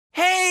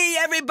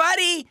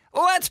everybody!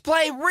 Let's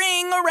play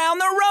Ring Around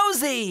the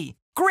Rosie!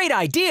 Great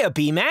idea,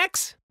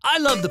 B-Max! I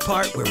love the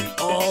part where we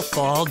all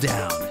fall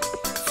down.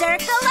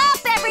 Circle up,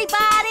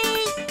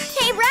 everybody!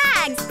 Hey,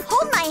 Rags,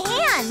 hold my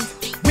hand!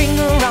 Ring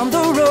around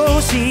the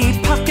Rosie,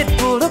 pocket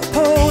full of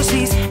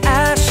posies.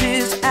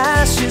 Ashes,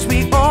 ashes,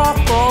 we all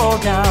fall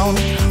down.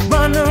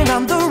 Run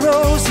around the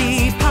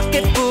Rosie,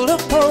 pocket full of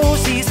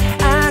posies.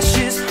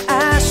 Ashes,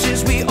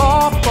 ashes, we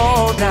all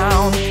fall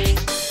down.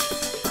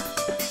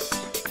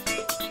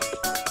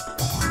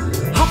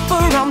 Hop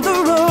around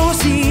the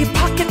Rosie,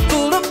 pocket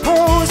full of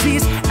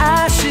posies.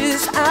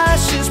 Ashes,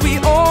 ashes, we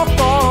all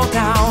fall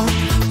down.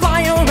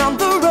 Fly around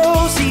the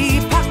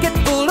Rosie, pocket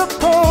full of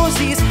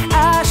posies.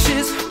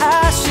 Ashes,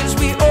 ashes,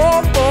 we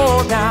all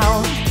fall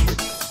down.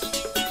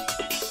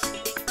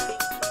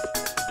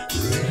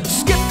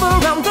 Skip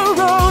around the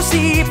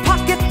Rosie,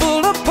 pocket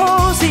full of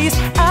posies.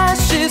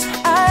 Ashes,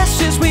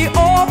 ashes, we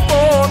all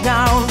fall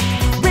down.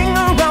 Ring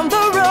around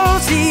the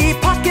Rosie,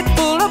 pocket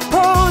full of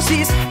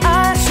posies.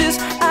 Ashes,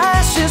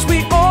 ashes,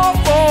 we all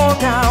fall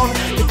down.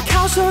 The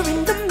cows are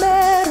in the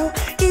meadow,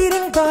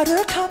 eating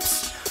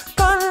buttercups.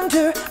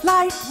 Thunder,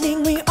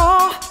 lightning, we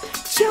all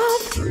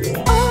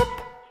jump up.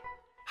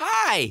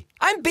 Hi,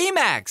 I'm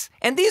B-Max,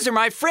 and these are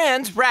my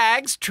friends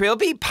Rags,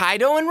 Trilby,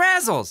 Pido, and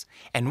Razzles.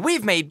 And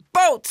we've made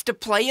boats to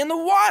play in the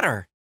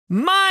water.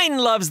 Mine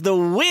loves the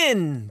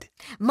wind.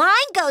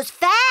 Mine goes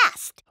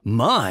fast.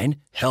 Mine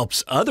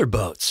helps other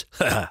boats.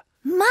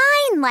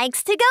 Mine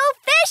likes to go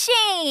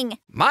fishing.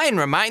 Mine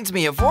reminds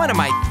me of one of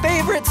my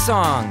favorite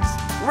songs.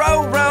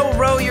 Row, row,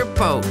 row your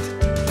boat.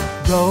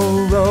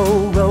 Row,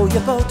 row, row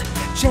your boat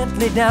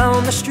gently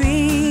down the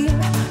stream.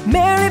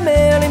 Merrily,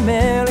 merrily,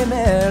 merrily,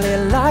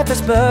 merrily, life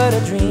is but a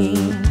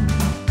dream.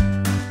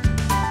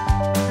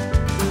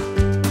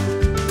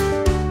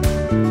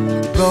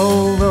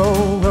 Row,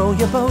 row, row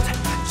your boat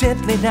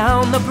gently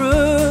down the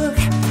brook.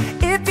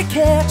 If you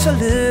catch a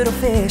little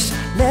fish,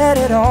 let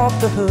it off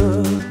the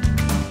hook.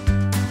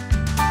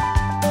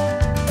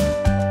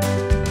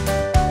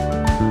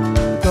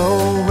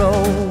 Row,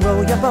 row,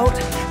 row your boat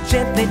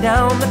gently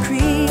down the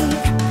creek.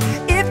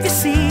 If you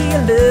see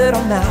a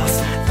little mouse,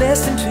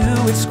 listen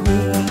to it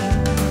squeak.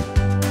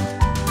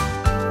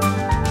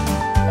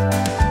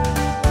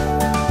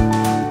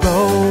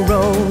 Row,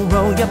 row,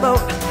 row your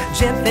boat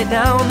gently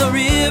down the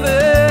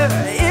river.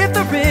 If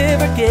the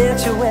river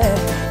gets you wet,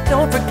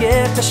 don't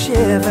forget to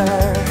shiver.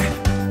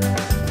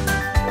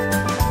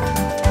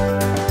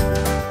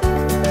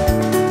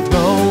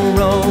 Row,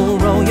 row,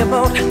 row your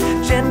boat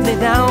gently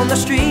down the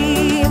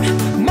stream.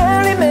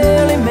 Merrily,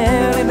 merrily,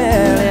 merrily,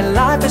 merrily,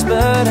 life is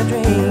but a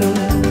dream.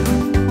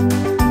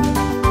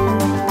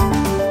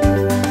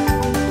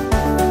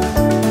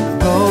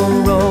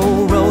 Row,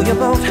 row, row your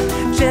boat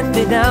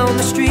gently down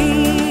the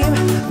stream.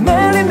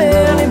 Merrily,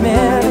 merrily,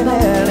 merrily,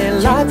 merrily,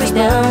 life is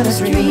but a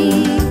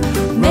dream.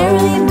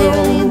 Merrily,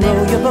 merrily,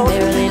 row your boat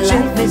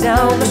gently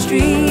down the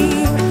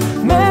stream.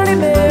 Merrily,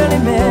 merrily,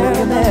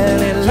 merrily,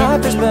 merrily,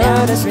 life is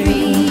but a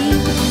dream.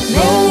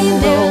 Merrily,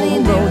 merrily,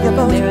 row your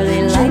boat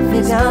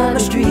gently down the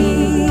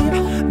stream.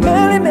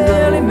 Merrily,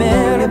 merrily,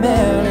 merrily,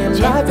 merrily,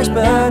 life is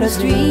but a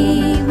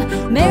dream.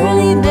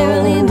 Merrily,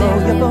 merrily, row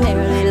your boat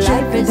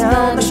gently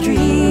down the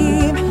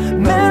stream.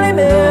 Merrily,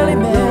 merrily,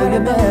 merrily,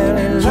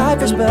 merrily,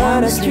 life is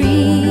but a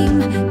dream.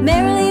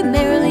 Merrily,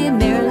 merrily,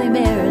 merrily,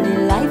 merrily,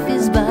 life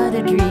is but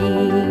a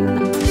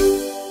dream.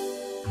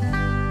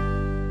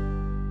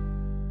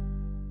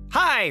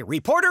 Hi,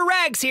 Reporter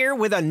Rags here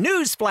with a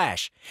news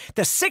flash.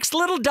 The 6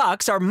 little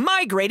ducks are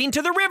migrating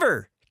to the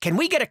river. Can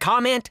we get a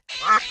comment?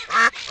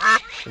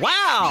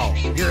 Wow,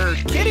 you're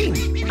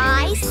kidding.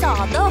 I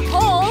saw the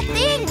whole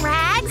thing,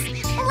 Rags.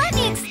 Let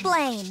me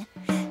explain.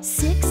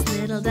 6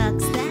 little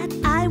ducks that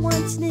I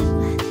once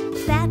knew.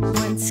 Fat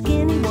ones,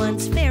 skinny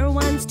ones, fair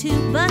ones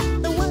too. But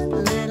the one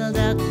little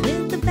duck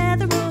with the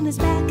feather on his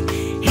back,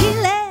 he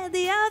led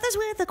the others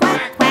with a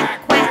quack,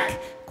 quack, quack.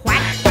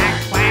 Quack,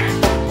 quack, quack.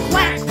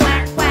 Quack,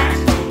 quack, quack.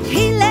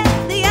 He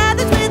led the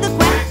others with a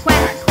quack,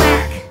 quack,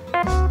 quack.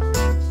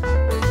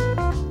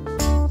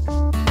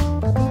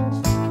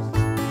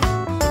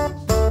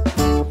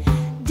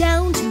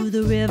 Down to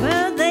the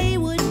river they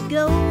would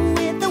go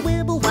with a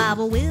wibble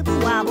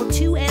wobble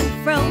to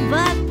and fro.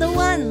 But the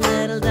one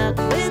little duck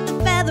with the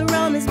feather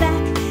on his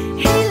back,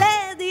 he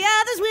led the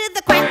others with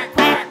the quack,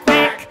 quack,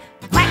 quack.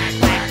 Quack,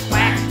 quack,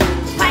 quack.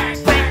 Quack,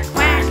 quack,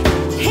 quack.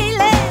 He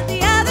led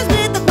the others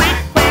with the quack,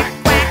 quack,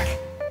 quack.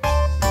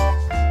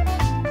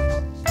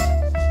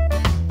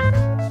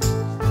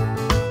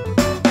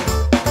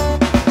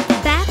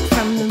 Back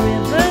from the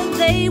river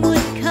they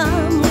would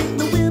come with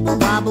the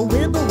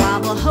wibble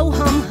wobble, ho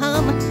hum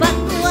hum. But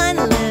the one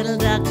little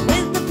duck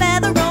with the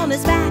feather on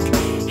his back,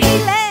 he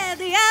led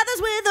the others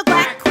with a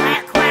quack,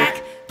 quack,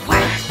 quack.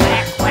 Quack,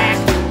 quack, quack.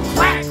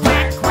 Quack,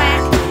 quack,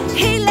 quack.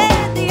 He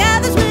led the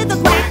others with a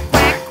quack,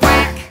 quack,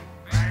 quack.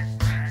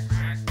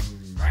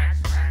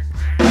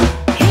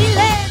 He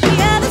led the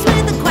others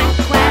with a quack,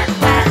 quack,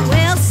 quack.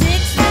 Well,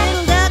 6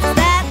 little ducks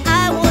that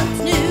I once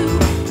knew.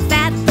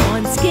 Fat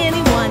ones,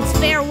 skinny ones,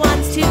 fair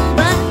ones too.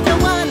 But the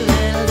one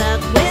little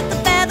duck with the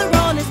feather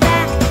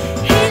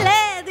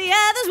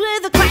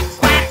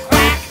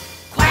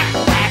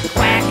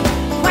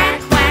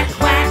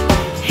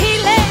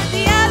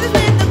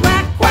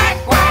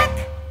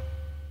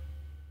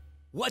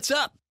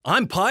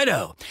I'm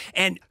Pido,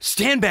 and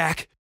stand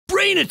back,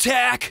 brain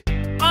attack!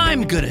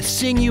 I'm gonna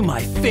sing you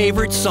my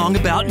favorite song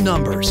about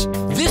numbers,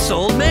 This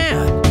Old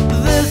Man.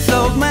 This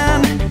old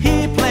man,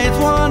 he plays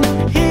one.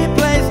 He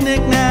plays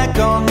knick-knack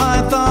on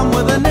my thumb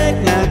with a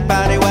knick-knack,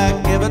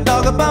 paddywhack, give a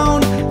dog a bone.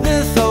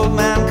 This old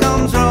man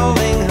comes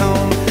rolling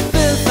home.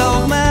 This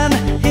old man,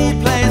 he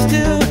plays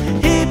two.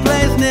 He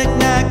plays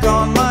knick-knack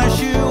on my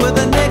shoe with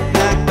a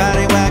knick-knack,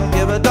 paddywhack,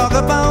 give a dog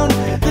a bone.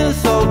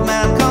 This old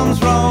man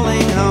comes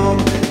rolling home.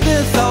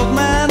 This old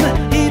man,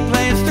 he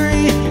plays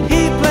three.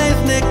 He plays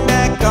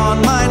knick-knack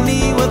on my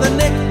knee with a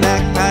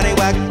knick-knack,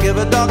 paddywhack, give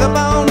a dog a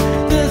bone.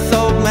 This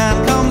old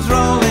man comes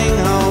rolling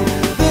home.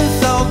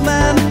 This old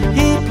man,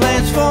 he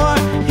plays four.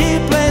 He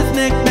plays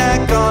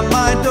knick-knack on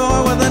my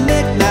door with a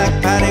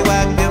knick-knack,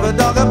 paddywhack, give a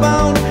dog a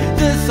bone.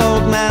 This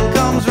old man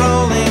comes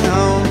rolling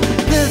home.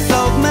 This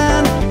old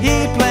man,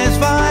 he plays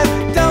five.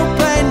 Don't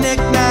play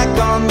knick-knack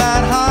on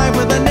that high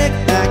with a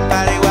knick-knack,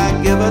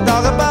 paddywhack, give a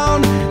dog a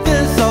bone.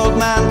 This old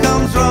man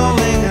comes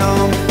rolling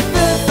home.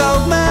 This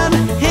old man,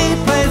 he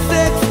plays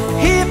six.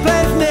 He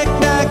plays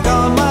knick-knack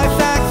on my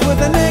sax with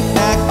a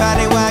knick-knack,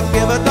 paddywhack,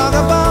 give a dog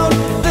a bone.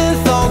 This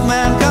old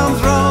man comes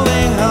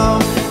rolling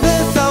home.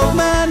 This old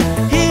man,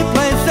 he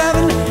plays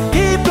seven.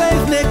 He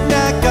plays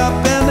knick-knack up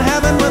in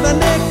heaven with a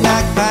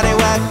knick-knack,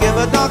 paddywhack, give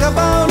a dog a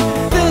bone.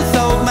 This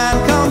old man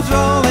comes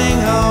rolling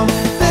home.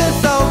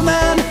 This old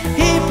man,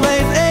 he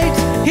plays eight.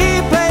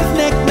 He plays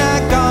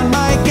knick-knack on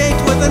my gate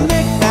with a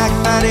knick-knack,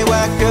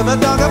 paddywhack, give a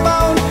dog a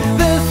bone.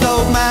 This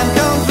old man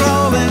comes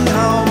rolling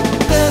home.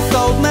 This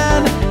old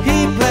man,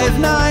 he plays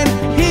nine.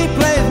 He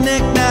plays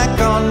knick-knack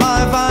on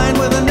my vine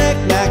with a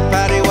knick-knack,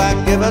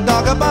 paddywhack, give a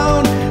dog a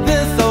bone.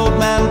 This old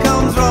man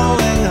comes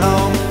rolling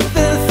home.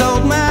 This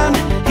old man,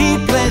 he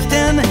plays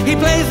 10. He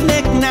plays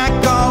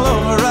knick-knack all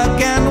over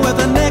again with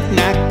a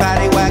knick-knack,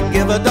 paddywhack,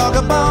 give a dog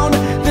a bone.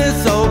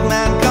 This old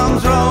man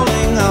comes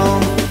rolling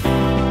home.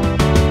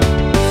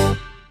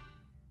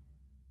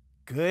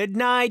 Good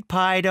night,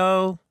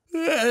 Pido.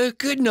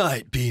 Good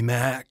night,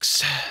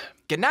 B-Max.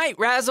 Good night,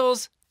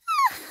 Razzles.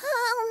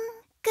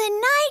 Good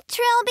night,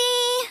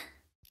 Trilby.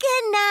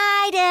 Good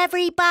night,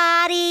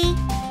 everybody.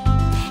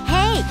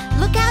 Hey,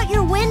 look out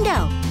your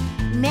window.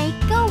 Make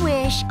a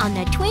wish on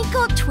the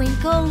twinkle,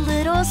 twinkle,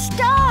 little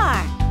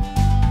star.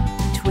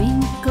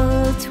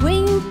 Twinkle,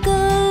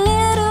 twinkle,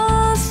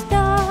 little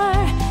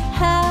star,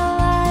 how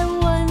I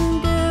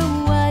wonder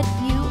what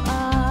you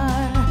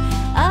are.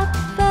 Up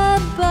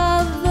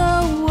above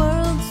the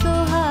world so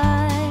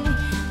high,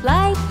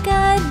 like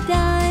a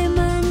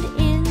diamond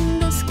in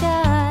the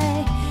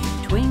sky.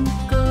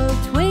 Twinkle,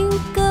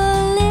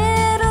 twinkle,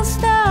 little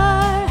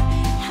star,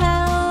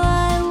 how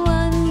I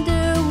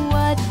wonder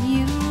what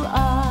you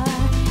are.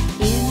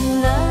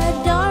 In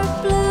the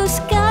dark blue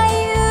sky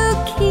you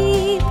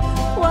keep,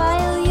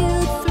 while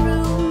you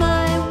through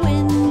my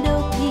window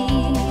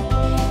peep.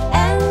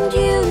 And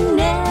you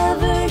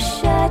never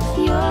shut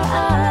your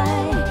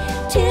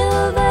eye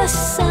till the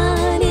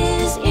sun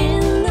is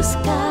in the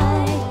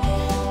sky.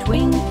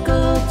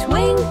 Twinkle,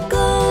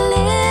 twinkle,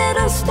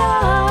 little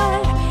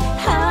star,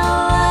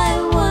 how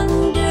I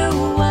wonder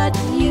what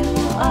you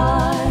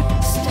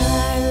are.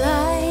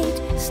 Starlight,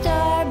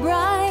 star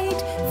bright,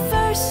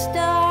 first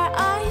star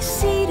I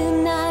see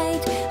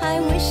tonight. I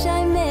wish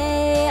I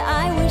may,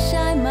 I wish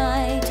I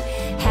might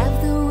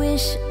have the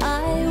wish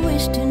I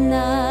wish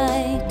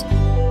tonight.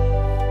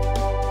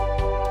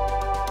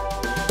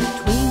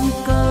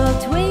 Twinkle,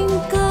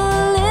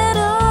 twinkle,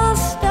 little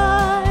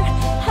star,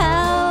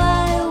 how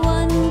I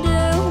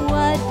wonder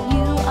what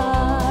you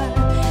are.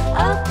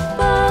 Up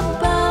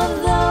above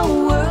the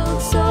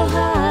world so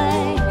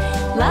high,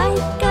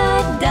 like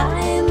a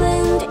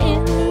diamond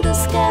in the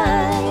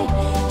sky.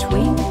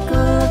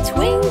 Twinkle,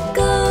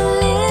 twinkle,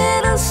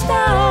 little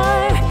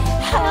star,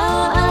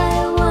 how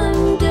I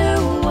wonder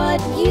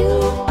what you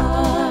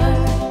are.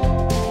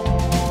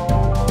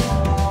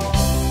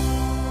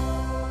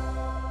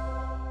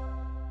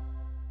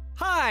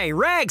 Hi,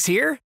 Rags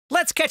here.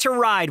 Let's catch a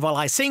ride while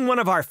I sing one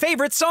of our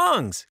favorite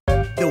songs,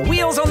 The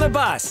Wheels on the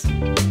Bus.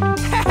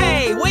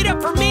 Hey, wait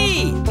up for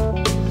me!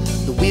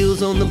 The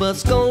wheels on the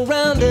bus go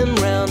round and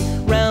round,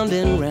 round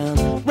and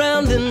round,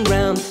 round and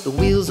round. The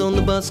wheels on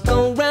the bus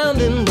go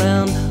round and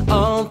round,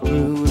 all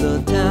through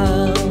the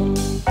town.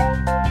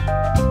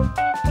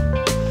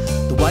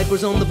 The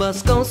wipers on the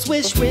bus go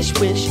swish, swish,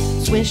 swish,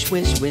 swish,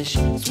 swish, swish,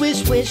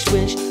 swish, swish,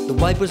 swish. The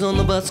wipers on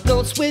the bus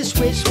go swish,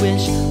 swish,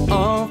 swish,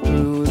 all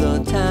through the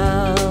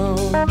town.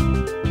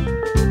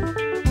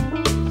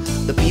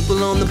 The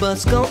people on the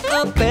bus go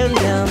up and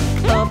down,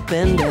 up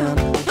and down,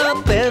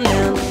 up and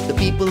down. The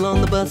people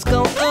on the bus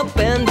go up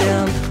and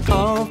down,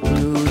 all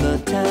through the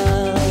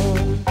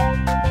town.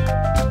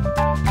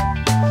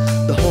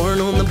 The horn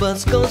on the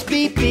bus goes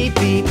beep, beep,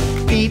 beep,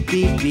 beep,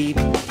 beep, beep,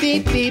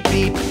 beep, beep,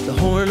 beep. The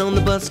horn on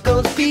the bus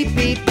goes beep,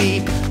 beep,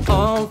 beep,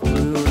 all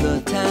through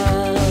the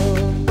town.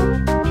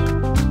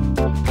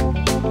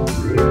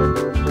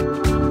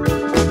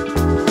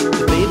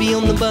 The baby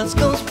on the bus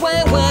goes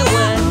wah, wah,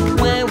 wah,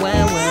 wah,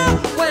 wah, wah,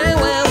 wah,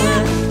 wah,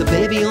 wah. The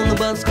baby on the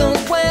bus goes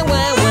wah,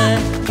 wah,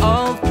 wah,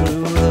 all through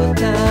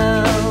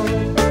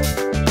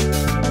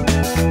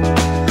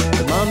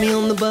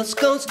bus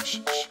goes shh,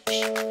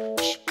 shh,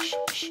 shh, shh,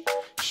 shh,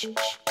 shh, shh.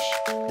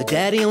 The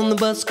daddy on the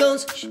bus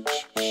goes shh,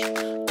 shh, shh,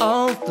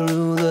 all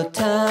through the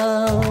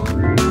town.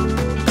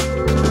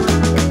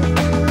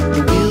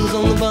 The wheels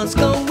on the bus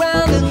go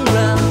round and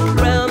round,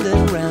 round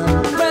and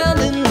round, round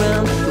and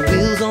round. The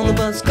wheels on the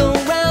bus go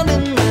round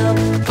and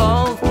round,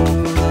 all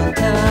through the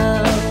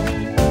town.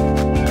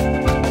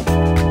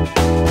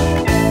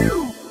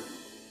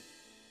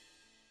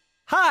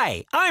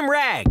 Hi, I'm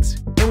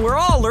Rags, and we're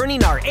all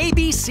learning our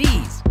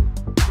ABCs.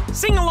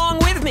 Sing along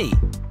with me.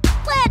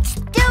 Let's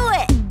do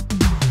it!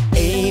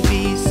 A,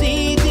 B,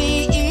 C,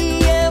 D,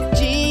 E, F,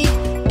 G,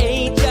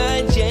 H,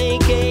 I, J,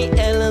 K,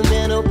 L, M,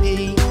 N, O,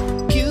 P,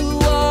 Q,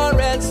 R,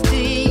 S,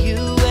 T, U,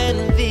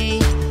 N, V,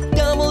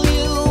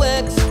 W,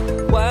 X,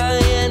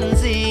 Y, and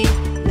Z.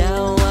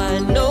 Now I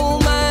know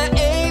my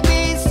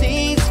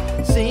ABCs.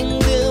 Sing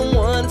them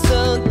once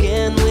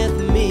again with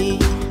me.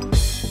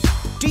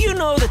 Do you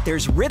know that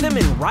there's rhythm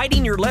in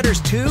writing your letters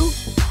too?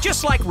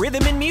 Just like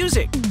rhythm in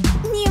music.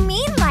 You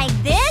mean like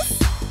this?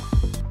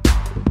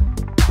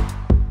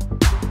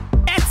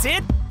 That's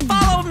it.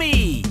 Follow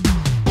me.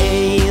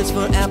 A is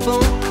for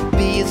apple,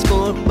 B is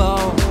for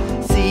ball,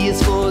 C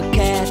is for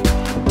cat,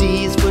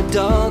 D is for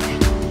dog,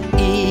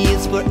 E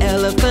is for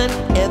elephant,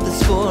 F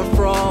is for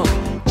frog,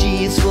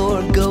 G is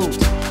for goat,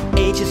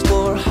 H is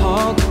for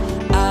hog,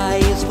 I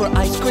is for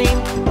ice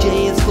cream,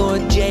 J is for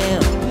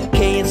jam,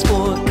 K is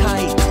for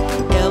kite,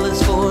 L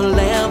is for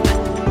lamp,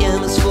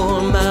 M is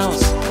for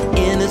mouse,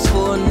 N is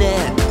for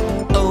net,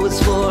 O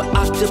is for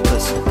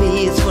octopus,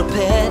 P is for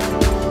pet,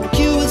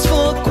 Q is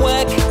for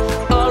quack,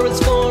 R is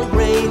for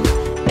rain,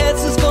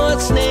 S is for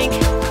snake,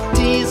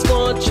 T is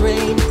for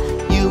train,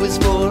 U is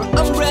for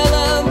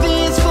umbrella, V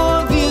is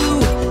for view,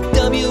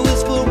 W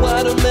is for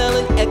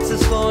watermelon, X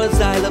is for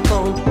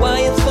xylophone, Y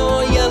is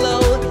for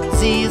yellow,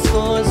 Z is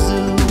for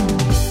zoo.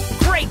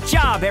 Great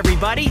job,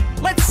 everybody.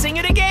 Let's sing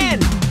it again.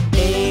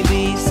 A,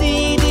 B,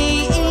 C,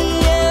 D,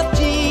 E, F,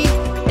 G,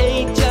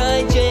 H,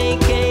 I, J,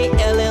 K,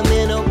 L, M,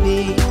 N, O,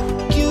 P,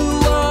 Q,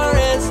 R,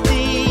 S, T,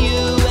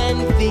 U,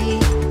 N, V,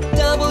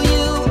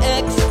 W,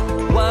 X,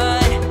 Y,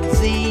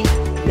 Z.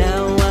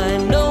 Now I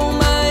know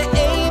my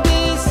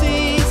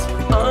ABCs.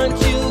 Aren't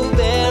you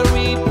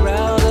very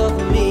proud of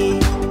me?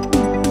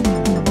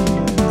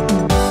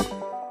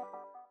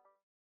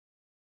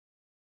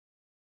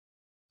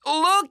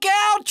 Look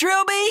out,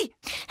 Trilby!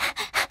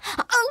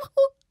 Oh,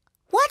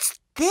 what's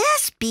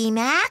this,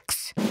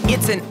 B-Max?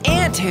 It's an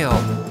anthill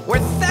where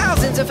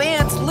thousands of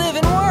ants live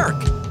and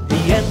work. The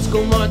ants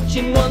go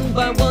marching one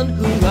by one,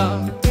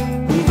 hurrah,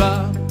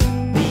 hurrah.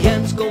 The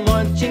ants go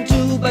marching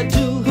two by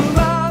two,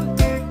 hurrah,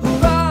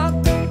 hurrah.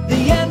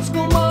 The ants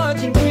go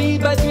marching three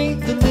by three.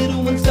 The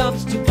little one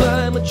stops to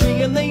climb a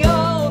tree, and they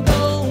all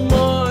go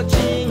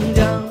marching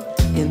down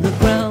in the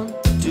ground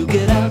to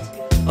get out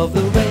of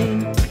the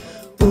rain.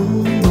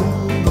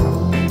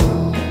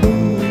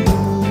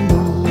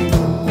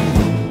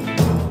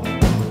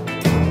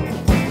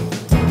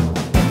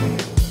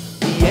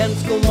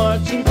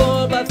 Marching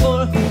four by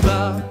four,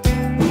 hurrah,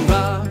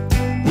 hurrah.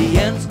 The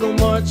ants go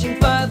marching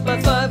five by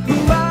five,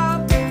 hurrah,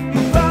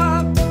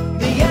 hurrah.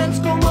 The ants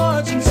go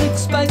marching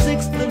six by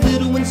six. The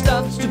little one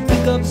stops to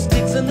pick up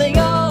sticks, and they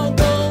all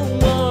go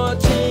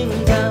marching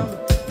down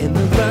in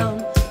the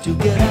ground to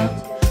get out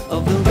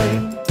of the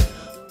rain.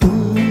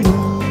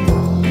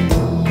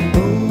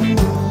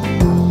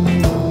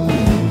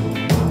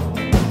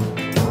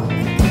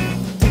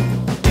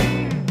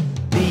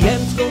 The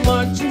ants go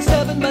marching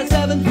seven by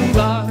seven,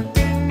 hurrah,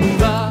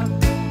 hurrah.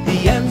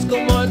 The ants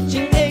go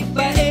marching eight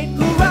by eight,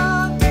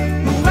 hurrah,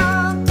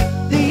 hurrah.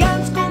 The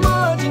ants go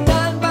marching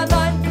nine by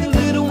nine. The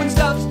little one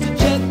stops to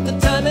check the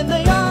time, and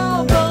they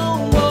all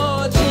go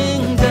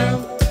marching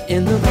down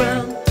in the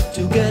ground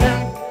to get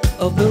out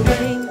of the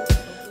rain.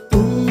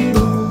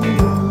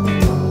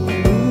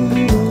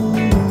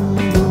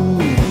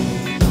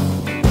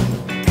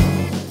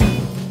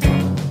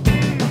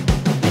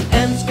 The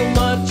ants go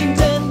marching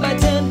 10 by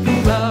 10,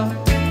 hurrah,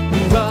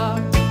 hurrah.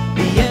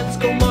 The ants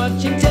go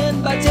marching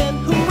 10 by 10,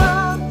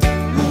 hurrah,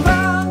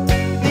 hurrah.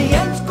 The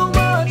ants go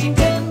marching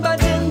 10 by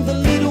 10. The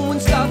little one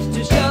stops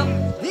to shout,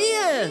 the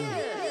end.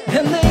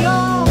 And they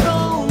all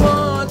go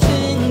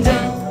marching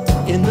down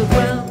in the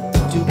ground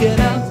to get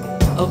out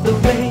of the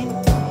rain.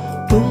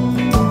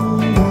 Boom,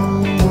 boom,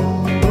 boom,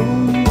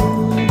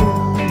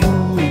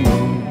 boom,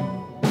 boom.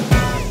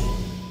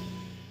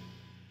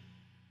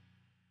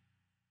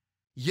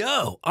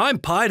 Yo, I'm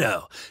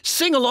Pido.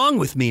 Sing along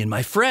with me and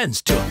my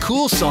friends to a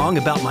cool song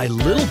about my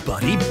little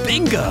buddy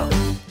Bingo.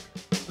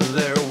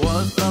 There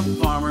was a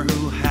farmer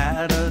who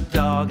had a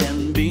dog,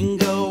 and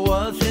Bingo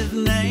was his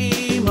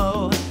name.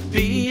 Oh,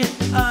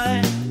 B-I-N-G-O,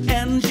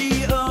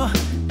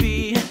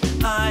 B-I-N-G-O,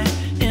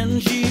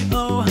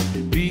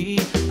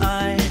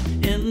 B-I-N-G-O,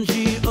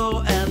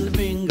 and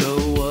Bingo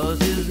was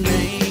his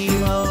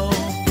name. Oh,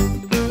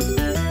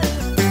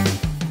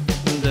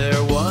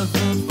 there was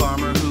a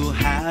farmer who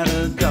had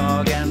a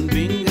dog, and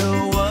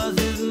Bingo was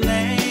his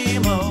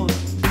name. Oh,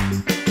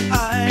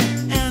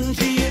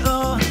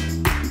 I-N-G-O,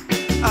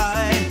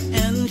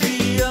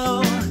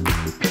 I-N-G-O,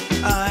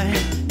 I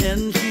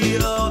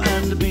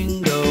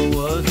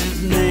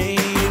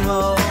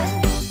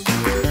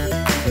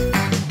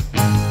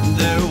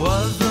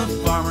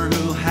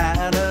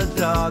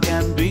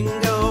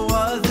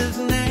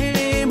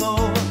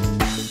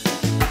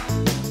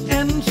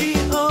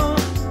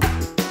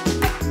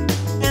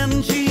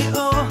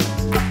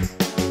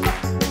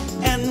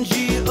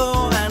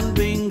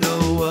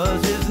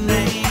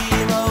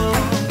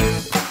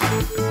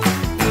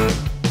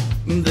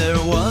There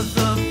was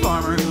a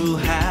farmer who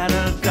had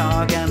a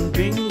dog, and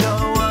Bingo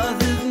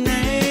was his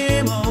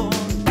name. Oh,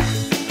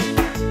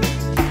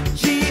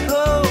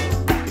 G-O,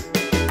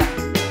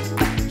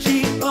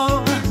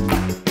 G-O,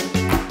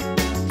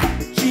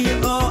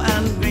 G-O,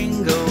 and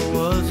Bingo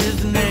was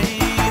his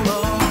name.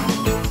 Oh,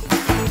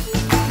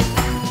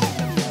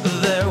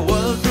 there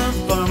was a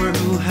farmer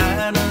who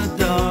had a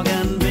dog,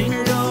 and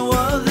Bingo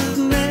was his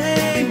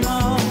name.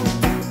 Oh,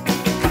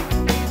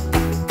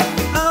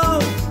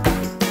 oh,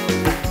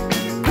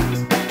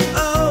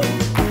 oh,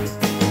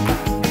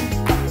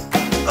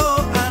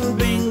 oh, and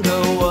Bingo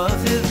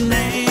was his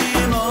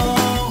name.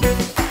 Oh,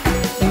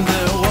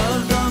 there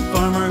was a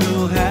farmer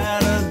who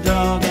had a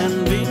dog,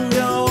 and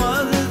Bingo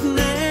was his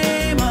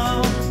name.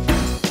 Oh,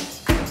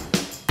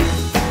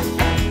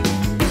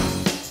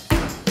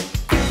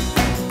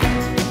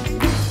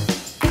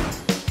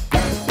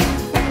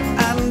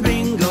 and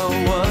Bingo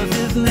was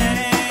his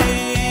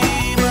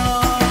name.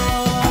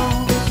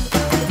 Oh.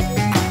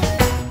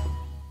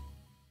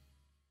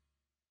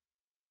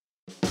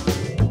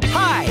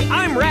 Hi,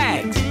 I'm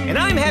Rags, and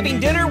I'm having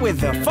dinner with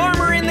the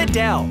farmer in the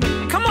dell.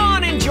 Come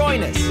on and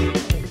join us.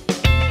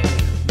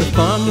 The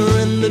farmer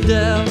in the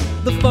dell,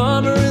 the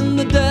farmer in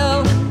the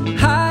dell.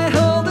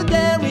 Hi-ho, the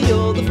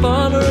dairy-o, the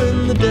farmer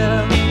in the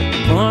dell.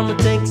 The farmer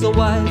takes a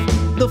wife,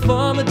 the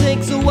farmer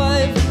takes a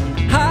wife.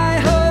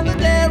 Hi-ho, the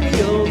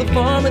dairy-o, the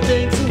farmer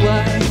takes a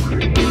wife.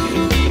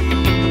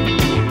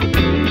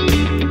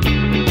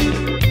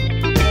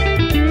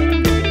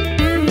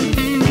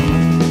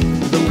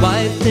 The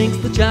wife takes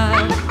the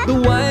child, the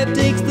wife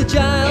takes the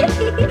child.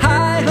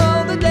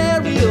 Hi-ho, the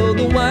dairy-o,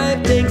 the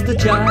wife takes the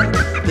child.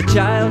 The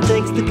child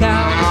takes the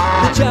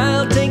cow, the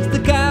child takes the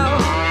cow.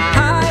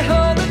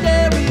 Hi-ho, the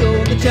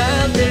dairy-o, the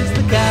child takes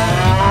the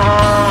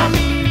cow.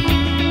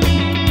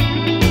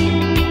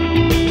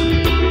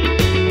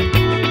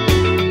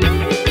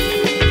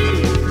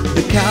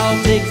 The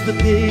cow takes the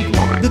pig,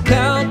 the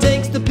cow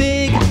takes the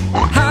pig.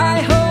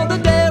 Hi-ho, the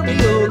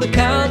dairy-o, the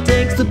cow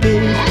takes the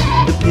pig.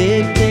 The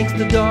pig takes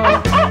the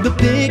dog, the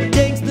pig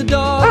takes the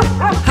dog.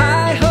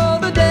 Hi-ho,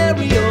 the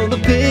dairy-o, the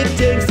pig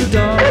takes the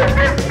dog.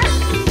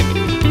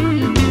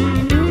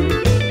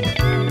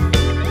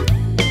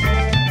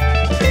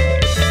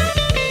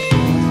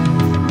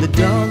 The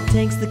dog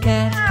takes the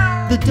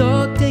cat, the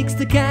dog takes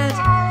the cat.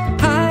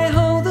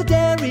 Hi-ho, the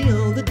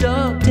dairy-o, the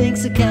dog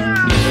takes a cat.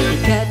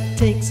 The cat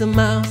takes a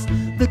mouse,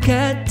 the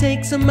cat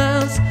takes a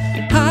mouse.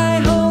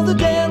 Hi-ho, the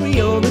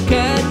dairy-o, the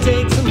cat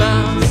takes a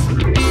mouse.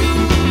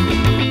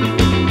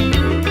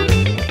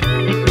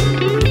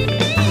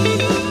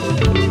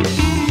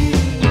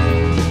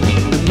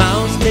 The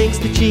mouse takes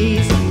the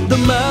cheese, the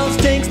mouse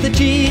takes the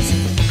cheese.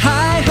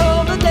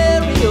 Hi-ho, the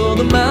dairy-o,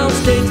 the mouse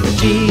takes the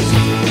cheese.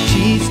 The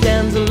cheese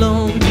stands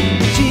alone,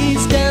 the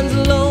cheese stands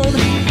alone.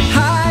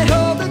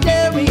 Hi-ho, the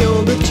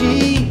dairy-o, the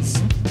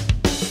cheese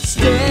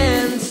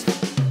stands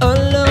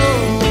alone.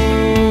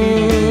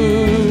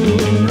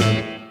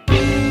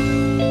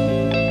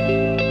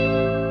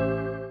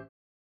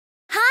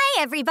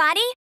 Hi,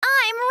 everybody.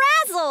 I'm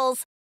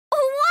Razzles.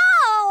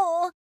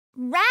 Whoa!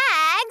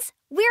 Rags,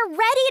 we're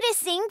ready to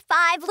sing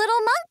Five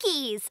Little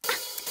Monkeys.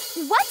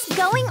 What's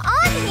going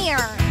on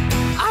here?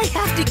 I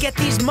have to get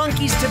these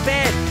monkeys to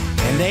bed,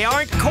 and they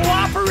aren't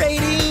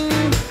cooperating.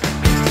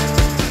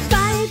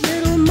 Five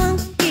little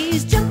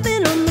monkeys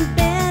jumping on the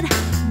bed.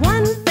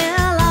 One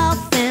fell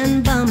off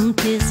and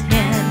bumped his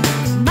head.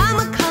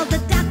 Mama called the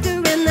doctor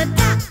and the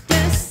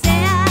doctor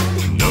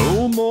said,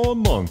 No more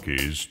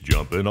monkeys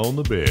jumping on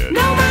the bed.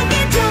 no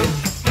monkey jump.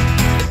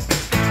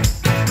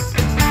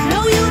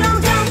 No, you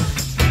don't jump.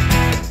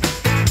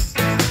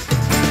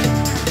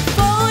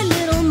 Four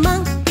little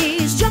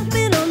monkeys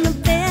jumping on the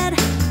bed.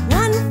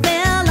 One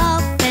fell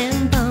off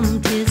and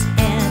bumped his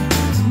head.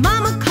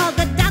 Mama called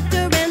the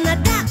doctor and the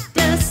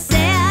doctor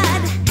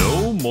said,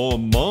 No more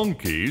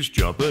monkeys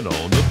jumping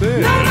on the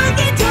bed. no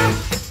monkey jump.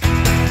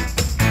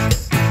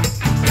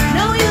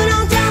 No, you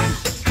don't jump.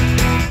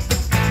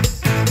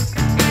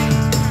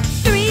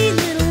 Three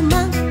little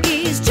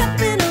monkeys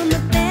jumping on the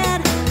bed.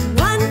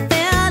 One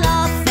fell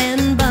off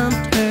and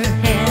bumped her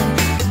head.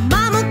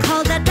 Mama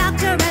called the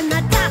doctor and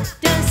the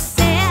doctor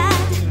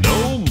said,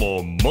 No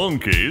more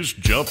monkeys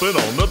jumping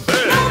on the no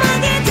bed.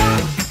 monkey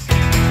jump.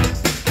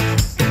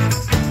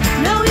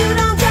 No, you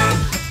don't jump.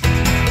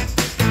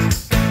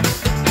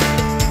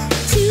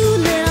 Two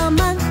little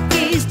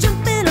monkeys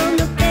jumping on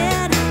the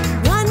bed.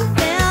 One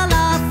fell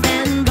off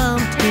and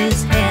bumped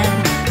his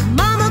head.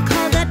 Mama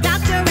called the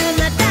doctor and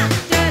the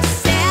doctor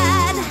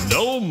said,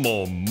 No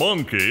more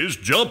monkeys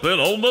jumping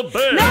on the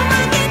bed. no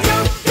monkey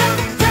jump, jump,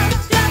 jump,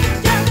 jump,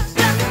 jump,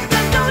 jump,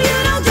 jump. No, you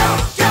don't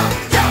jump, jump,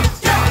 jump,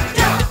 jump,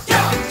 jump,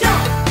 jump,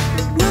 jump.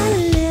 One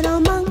little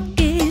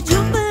monkey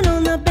jumping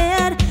on the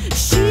bed.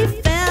 She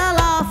fell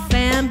off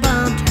and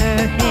bumped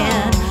her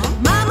head.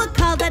 Mama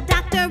called the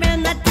doctor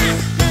and the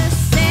doctor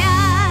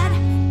said,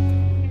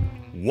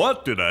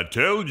 What did I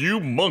tell you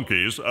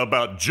monkeys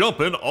about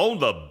jumping on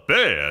the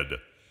bed?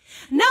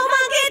 no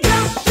monkey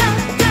jump, jump,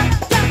 jump,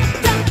 jump,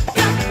 jump,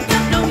 jump,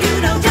 jump. No,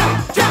 you don't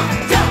jump, jump,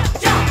 jump,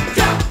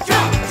 jump,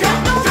 jump,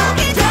 jump.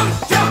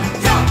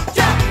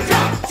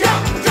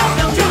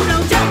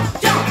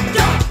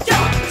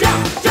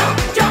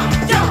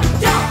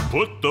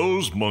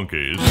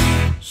 monkeys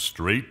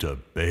straight to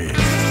bed.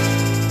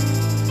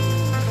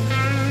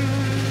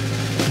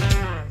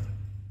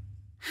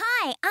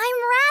 Hi, I'm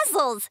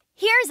Razzles.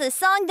 Here's a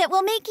song that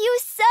will make you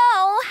so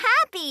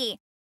happy.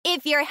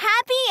 If you're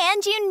happy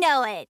and you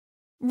know it.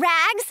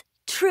 Rags,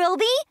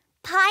 Trilby,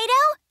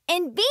 Pido,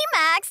 and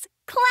B-Max,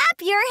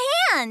 clap your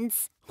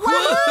hands.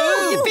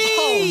 Woohoo!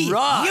 Yippee! All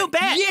right. You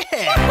bet!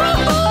 Yeah!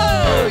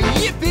 Woohoo!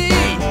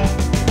 Yippee!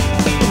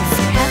 If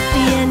you're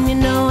happy and you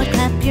know it,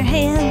 clap your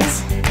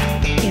hands.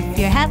 If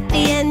you're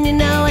happy and you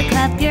know it,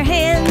 clap your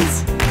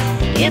hands.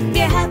 If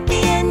you're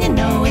happy and you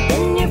know it,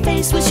 then your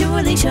face will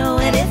surely show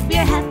it. If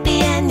you're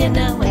happy and you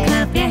know it,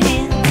 clap your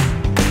hands.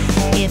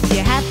 If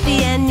you're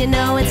happy and you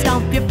know it,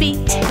 stomp your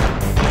feet.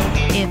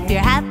 If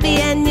you're happy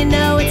and you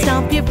know it,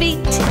 stomp your feet.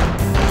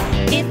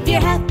 If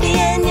you're happy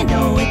and you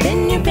know it,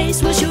 then your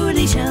face will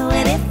surely show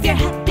it. If you're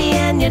happy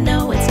and you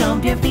know it,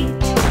 stomp your feet.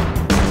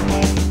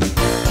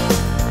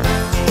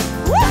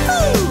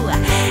 Woohoo!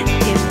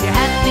 If you're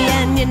happy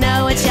and you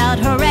know it, shout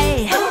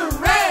hooray!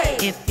 Hooray!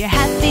 If you're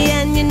happy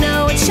and you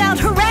know it, shout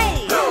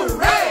hooray!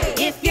 Hooray!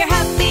 If you're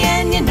happy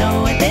and you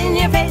know it, then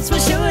your face will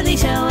surely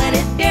show it.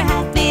 If you're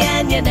happy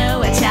and you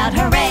know it, shout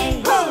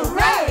hooray!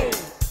 Hooray!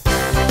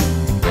 If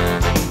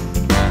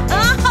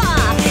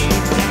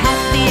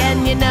you're happy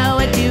and you know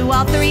it, do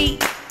all three.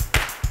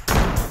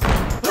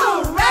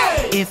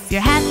 Hooray! If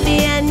you're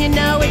happy and you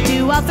know it,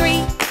 do all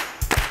three.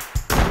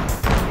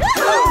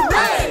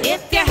 Hooray!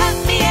 If you're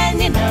happy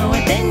and you know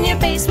it, then your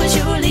face will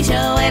surely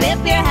show it.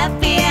 If you're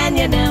happy and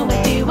you know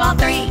it, do all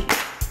three.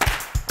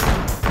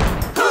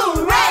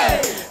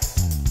 Hooray!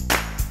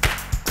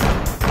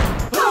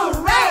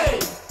 Hooray!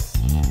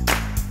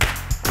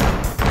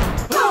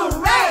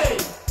 Hooray!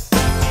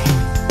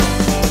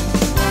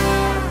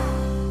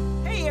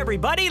 Hey,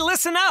 everybody,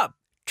 listen up.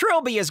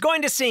 Trilby is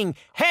going to sing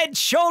Head,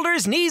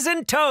 Shoulders, Knees,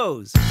 and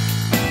Toes.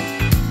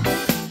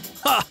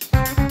 Ha!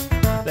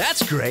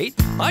 That's great.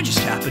 I just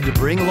happened to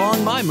bring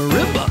along my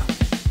marimba.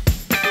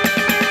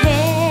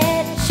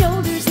 Head,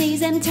 shoulders,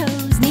 knees and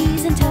toes,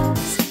 knees and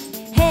toes.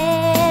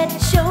 Head,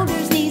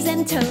 shoulders, knees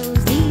and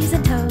toes, knees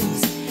and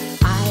toes.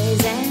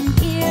 Eyes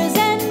and ears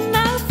and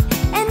mouth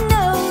and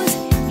nose.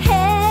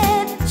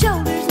 Head,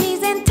 shoulders,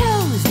 knees and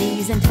toes,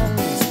 knees and toes.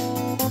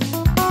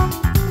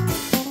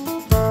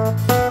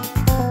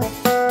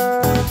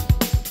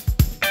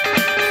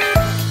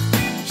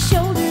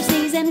 Shoulders,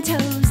 knees and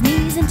toes,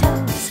 knees and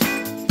toes.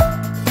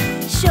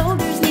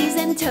 Shoulders, knees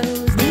and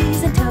toes,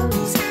 knees and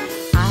toes.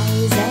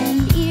 Eyes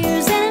and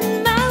ears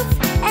and mouth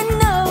and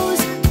nose.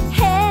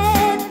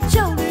 Head,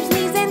 shoulders,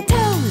 knees and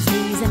toes,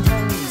 knees and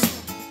toes.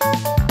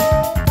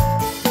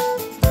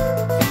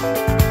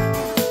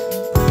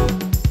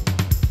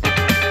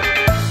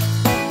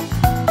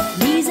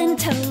 Knees and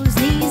toes,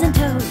 knees and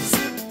toes.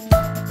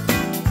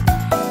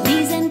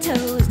 Knees and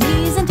toes,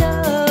 knees and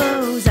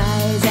toes.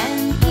 Eyes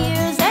and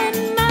ears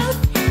and mouth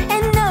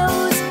and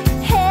nose.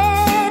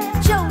 Head,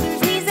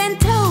 shoulders, knees and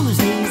toes,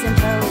 knees and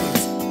toes.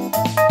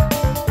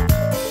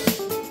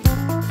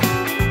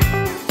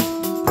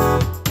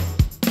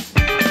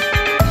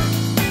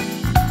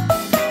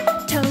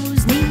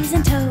 Toes, knees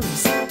and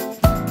toes.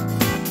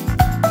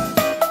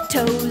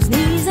 Toes,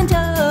 knees and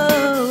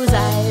toes.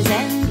 Eyes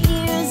and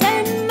ears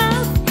and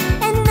mouth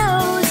and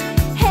nose.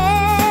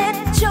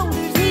 Head,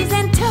 shoulders, knees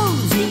and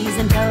toes, knees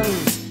and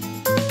toes.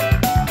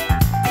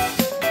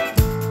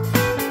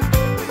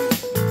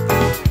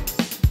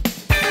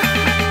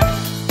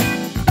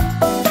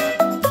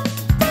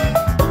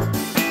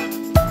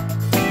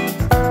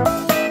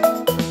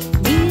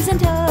 Knees and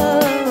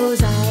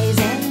toes, eyes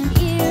and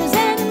ears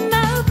and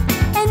mouth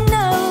and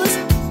nose.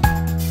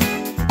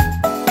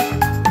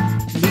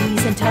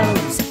 Knees and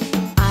toes,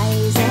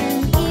 eyes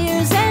and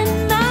ears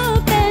and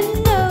mouth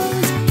and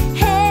nose.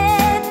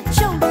 Head,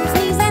 shoulders,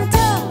 knees and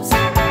toes.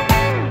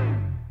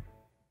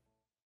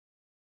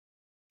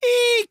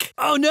 Eek!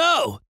 Oh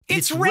no!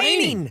 It's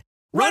raining!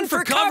 Run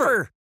for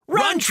cover!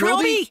 Run,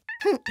 Trilby!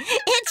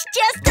 It's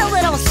just a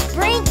little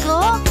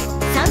sprinkle.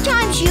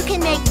 Sometimes you can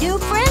make new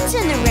friends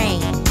in the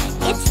rain.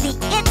 It's the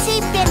Itsy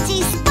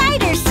Bitsy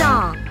Spider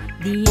Song.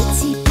 The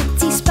itsy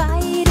bitsy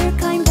spider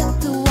climbed up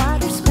the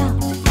water spout.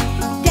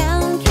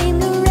 Down came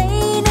the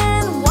rain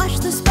and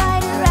washed the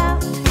spider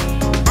out.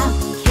 Out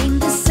came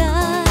the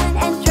sun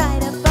and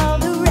dried up all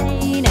the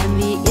rain. And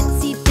the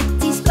itsy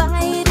bitsy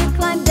spider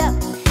climbed up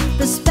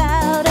the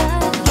spout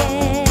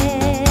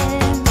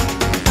again.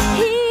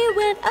 He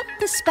went up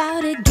the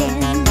spout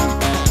again.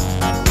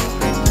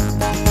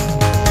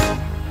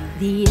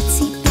 The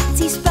itsy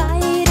bitsy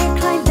spider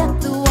climbed up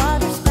the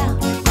water spout.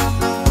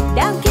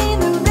 Down came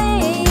the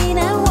rain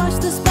and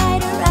washed the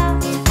spider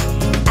out.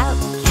 Out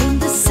came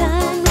the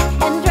sun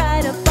and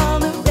dried up all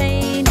the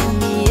rain.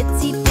 And the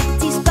itsy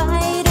bitsy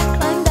spider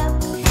climbed up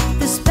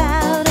the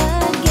spout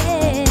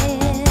again.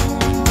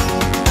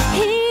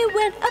 He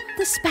went up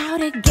the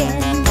spout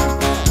again.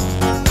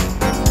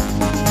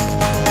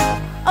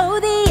 Oh,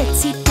 the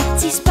itsy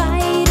bitsy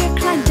spider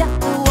climbed up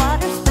the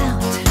water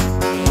spout.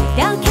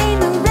 Down came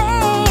the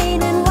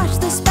rain and washed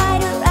the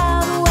spider out.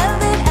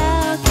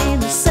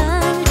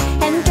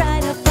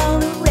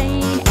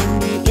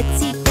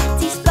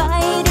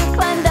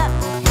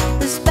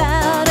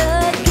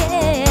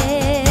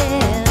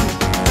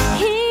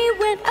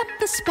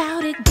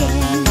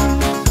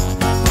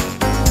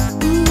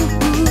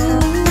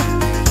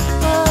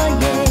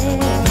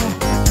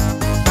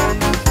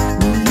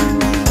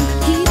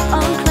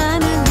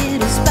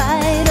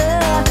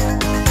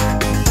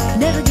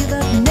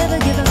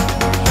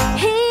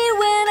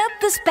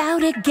 to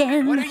spout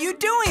again. What are you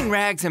doing,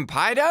 Rags and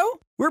Pido?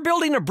 We're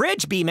building a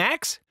bridge,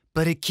 B-Max.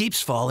 But it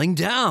keeps falling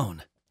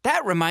down.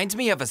 That reminds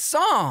me of a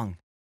song.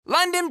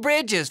 London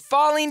Bridge is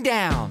falling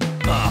down.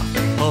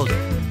 Hold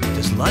it.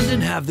 Does London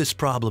have this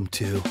problem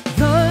too?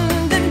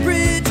 London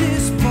Bridge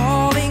is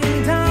falling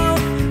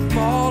down,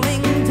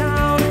 falling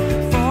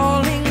down,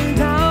 falling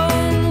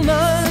down.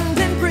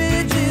 London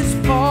Bridge is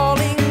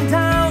falling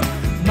down,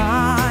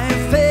 my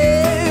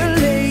fair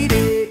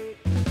lady.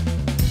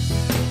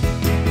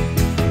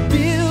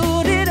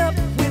 Build it up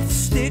with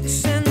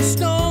sticks and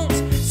stones,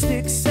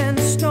 sticks and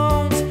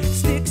stones,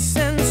 sticks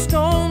and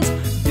stones.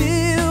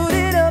 Build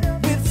it up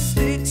with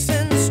sticks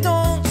and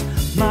stones,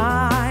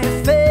 my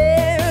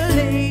fair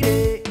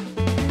lady.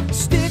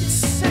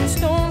 Sticks and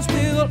stones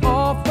will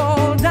all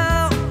fall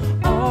down,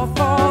 all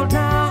fall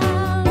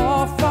down,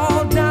 all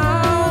fall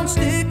down.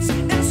 Sticks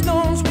and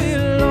stones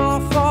will all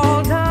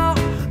fall down,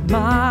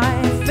 my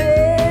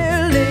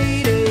fair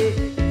lady.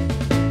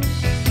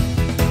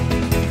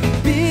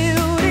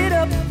 Build it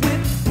up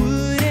with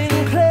wood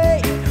and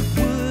clay,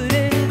 wood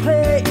and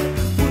clay,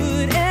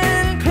 wood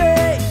and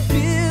clay.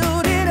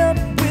 Build it up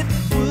with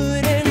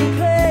wood and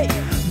clay,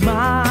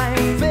 my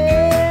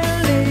fair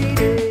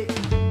lady.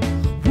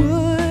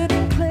 Wood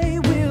and clay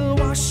will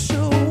wash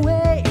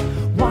away,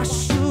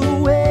 wash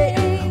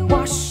away,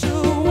 wash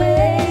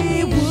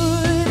away.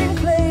 Wood and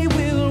clay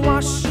will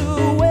wash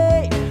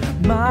away,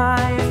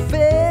 my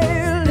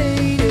fair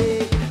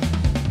lady.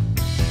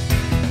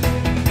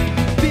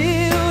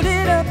 Build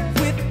it up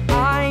with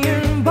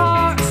iron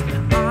bars,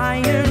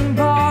 iron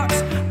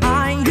bars,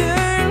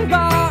 iron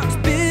bars.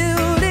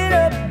 Build it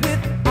up with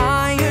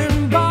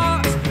iron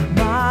bars,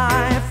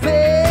 my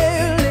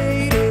fair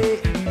lady.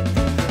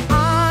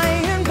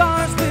 Iron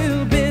bars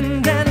will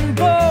bend and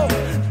bow,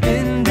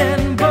 bend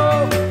and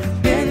bow,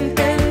 bend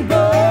and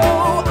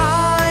bow.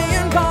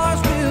 Iron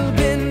bars will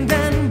bend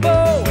and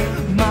bow,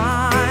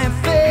 my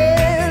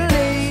fair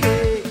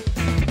lady.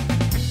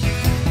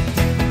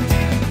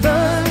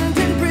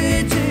 London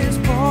Bridge is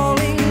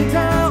falling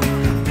down,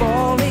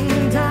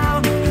 falling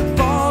down,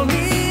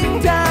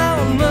 falling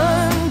down.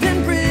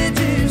 London Bridge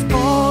is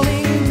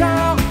falling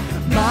down,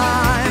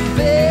 my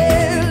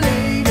fair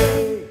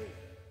lady.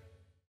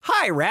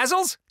 Hi,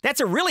 Razzles. That's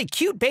a really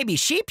cute baby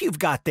sheep you've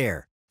got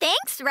there.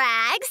 Thanks,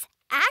 Rags.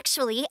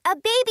 Actually, a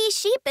baby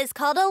sheep is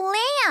called a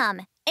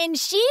lamb, and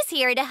she's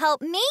here to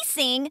help me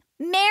sing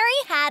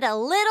Mary Had a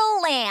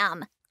Little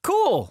Lamb.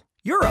 Cool.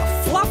 You're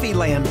a fluffy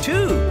lamb,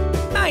 too.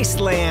 Nice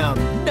lamb.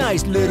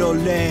 Nice little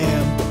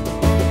lamb.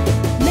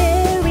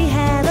 Mary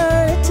had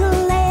a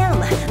little lamb,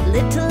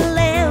 little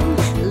lamb,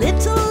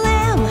 little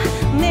lamb.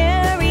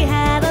 Mary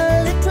had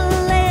a little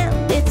lamb,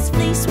 its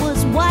fleece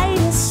was white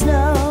as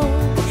snow.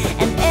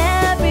 And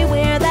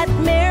everywhere that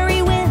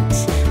Mary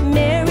went,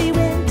 Mary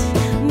went,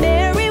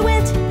 Mary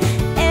went.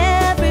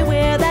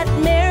 Everywhere that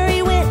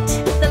Mary went,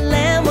 the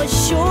lamb was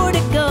sure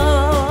to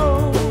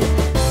go.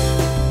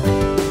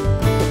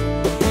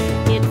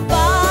 It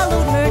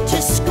followed her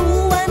to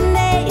school one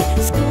day,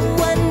 school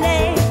one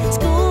day,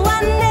 school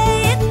one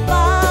day. It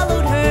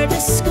followed her to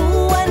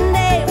school one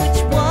day,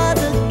 which was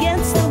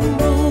against the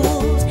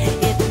rules.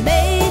 It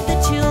made the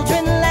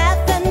children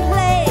laugh and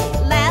play,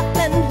 laugh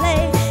and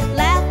play,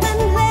 laugh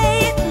and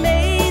play. It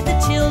made the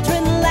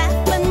children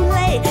laugh and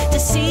play to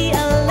see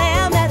a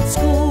lamb at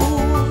school.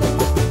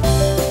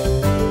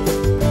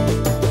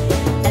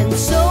 And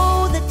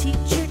so the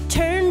teacher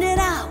turned it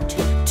out,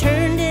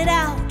 turned it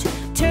out,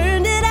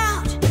 turned it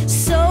out.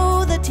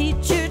 So the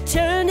teacher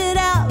turned it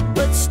out,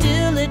 but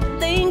still it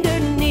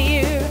lingered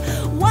near.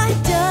 Why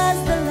does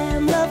the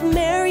lamb love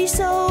Mary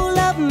so,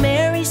 love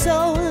Mary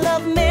so,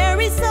 love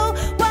Mary so?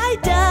 Why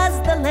does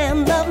the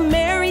lamb love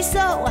Mary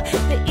so?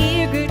 The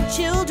eager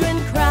children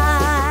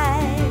cry.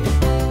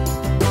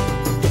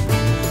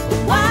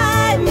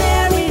 Why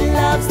Mary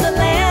loves the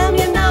lamb,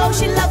 you know.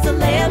 She loves the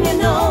lamb, you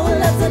know.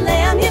 Loves the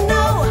lamb, you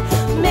know.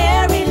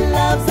 Mary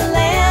loves the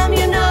lamb,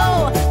 you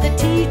know. The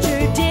teacher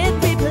did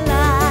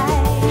reply.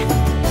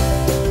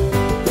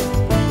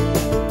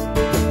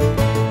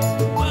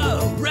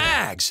 Whoa,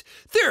 Rags!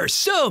 There are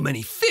so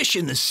many fish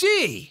in the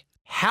sea.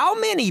 How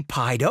many,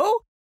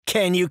 Pido?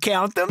 Can you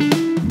count them?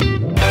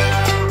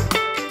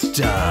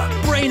 Duh,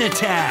 brain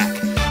attack.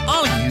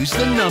 I'll use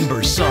the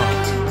number song.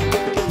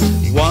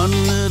 1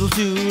 little,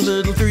 2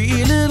 little,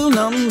 3 little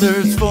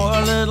numbers,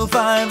 4 little,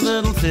 5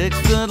 little,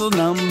 6 little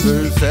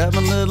numbers,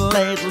 7 little,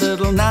 8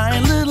 little,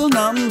 9 little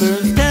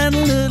numbers, 10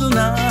 little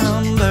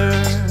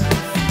numbers,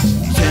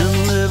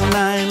 10 little,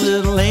 9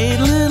 little, 8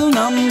 little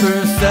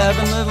numbers,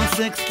 7 little,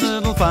 6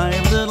 little,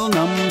 5 little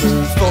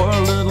numbers, 4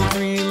 little,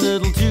 3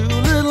 little, 2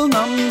 little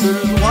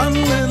numbers, 1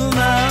 little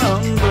number.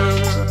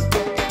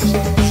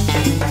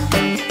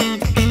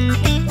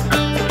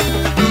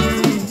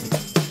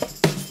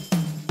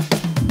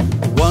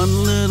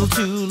 1 little,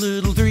 2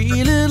 little,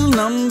 3 little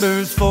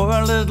numbers,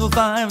 4 little,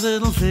 5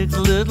 little, 6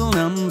 little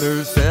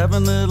numbers,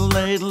 7 little,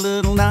 8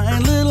 little,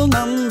 9 little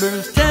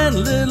numbers,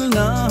 10 little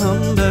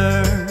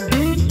numbers,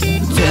 10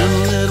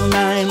 little,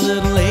 9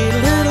 little,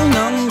 8 little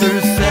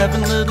numbers,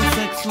 7 little,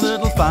 6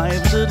 little,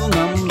 5 little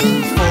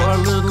numbers,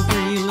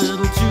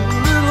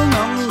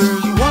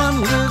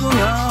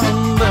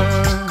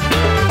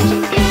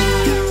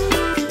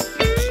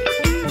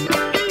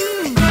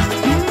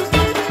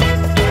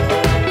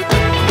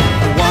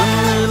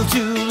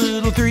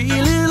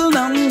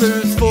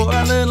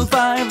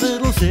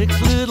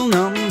 6 little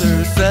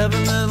numbers,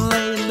 7 little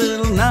 8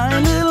 little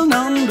 9 little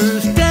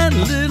numbers,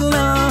 10 little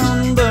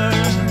numbers,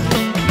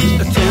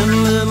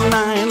 10 little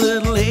 9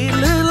 little 8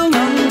 little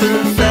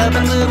numbers,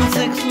 7 little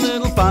 6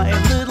 little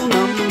 5 little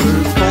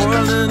numbers,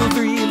 4 little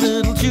 3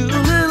 little 2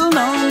 little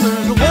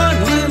numbers,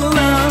 1 little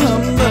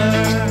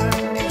number,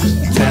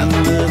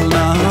 10 little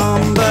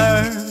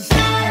numbers.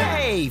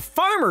 Hey,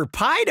 Farmer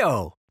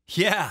Pido.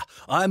 Yeah,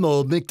 I'm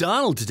Old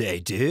MacDonald today,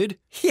 dude.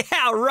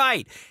 Yeah,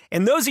 right.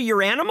 And those are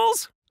your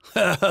animals?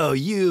 Oh,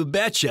 you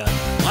betcha.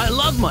 I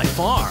love my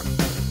farm.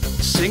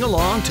 Sing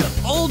along to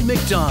Old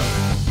MacDonald.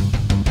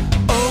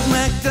 Old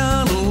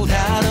MacDonald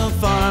had a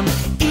farm,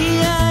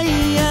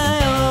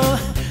 E-I-E-I-O,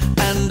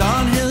 and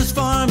on his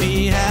farm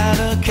he had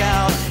a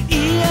cow,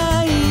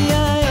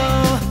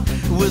 E-I-E-I-O,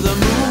 with a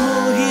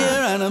moo-moo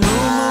here and a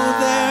moo-moo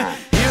there,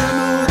 here a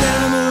moo,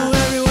 there a moo,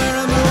 everywhere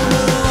a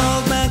moo-moo.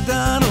 Old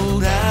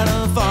MacDonald had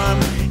a farm,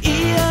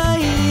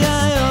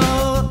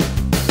 E-I-E-I-O.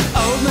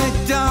 Old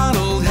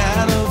MacDonald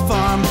had a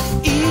farm,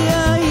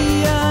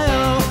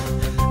 E-I-E-I-O,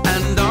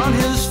 and on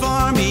his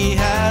farm he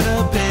had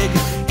a pig,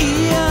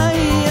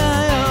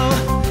 E-I-E-I-O,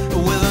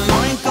 with an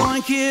oink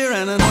oink here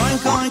and an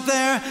oink oink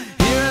there,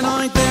 here an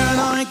oink, there an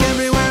oink,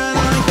 everywhere an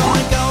oink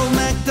oink. Old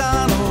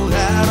MacDonald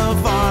had a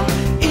farm,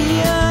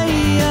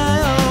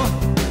 E-I-E-I-O.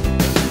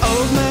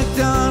 Old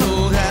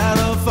MacDonald had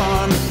a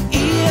farm,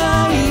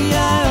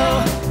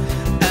 E-I-E-I-O,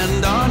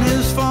 and on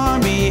his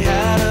farm he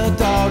had a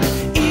dog,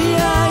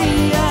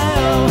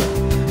 E-I-E-I-O,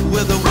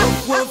 with a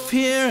woof woof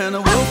here and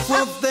a woof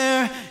woof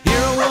there,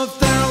 here a woof,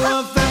 there a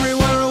woof,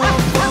 everywhere a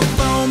woof woof.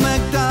 Old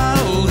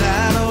MacDonald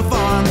had a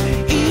farm,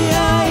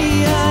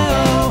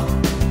 E-I-E-I-O.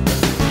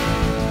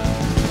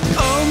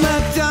 Old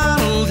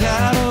MacDonald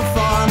had a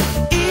farm,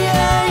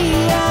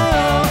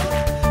 E-I-E-I-O,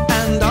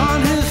 and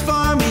on his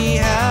farm he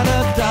had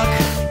a duck,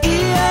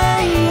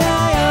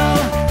 E-I-E-I-O,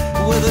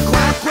 with a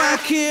quack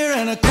quack here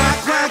and a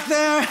quack quack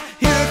there,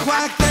 here a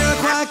quack, there a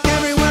quack,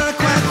 everywhere a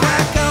quack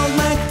quack. Old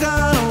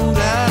MacDonald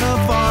had a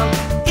farm,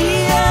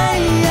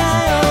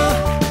 E-I-E-I-O.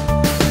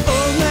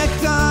 Old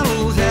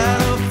MacDonald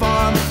had a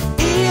farm,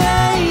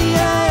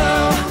 E-I-E-I-O,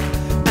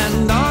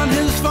 and on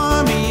his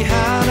farm he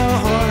had a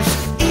horse,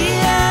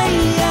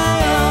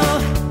 E-I-E-I-O,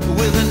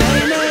 with a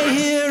neigh-neigh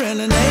here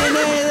and a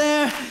neigh-neigh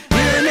there,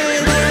 here a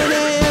neigh, there a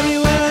neigh,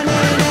 everywhere a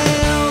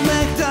neigh-neigh. Old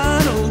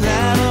MacDonald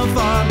had a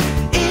farm,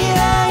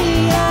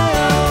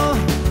 E-I-E-I-O.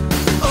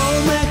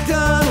 Old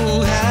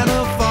MacDonald had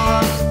a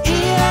farm,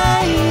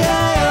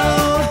 E-I-E-I-O,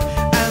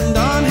 and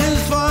on his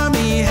farm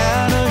he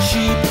had a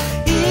sheep,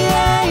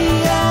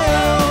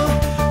 E-I-E-I-O,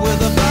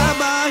 with a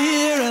ba-ba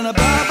here and a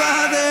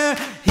ba-ba there,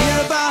 here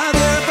a ba,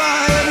 there a ba,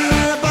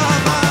 everywhere a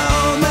ba-ba.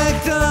 Old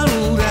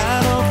MacDonald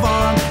had a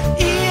farm,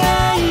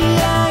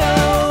 E-I-E-I-O.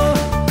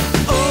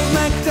 Old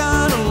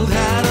MacDonald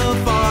had a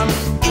farm,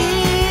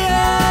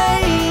 E-I-E-I-O.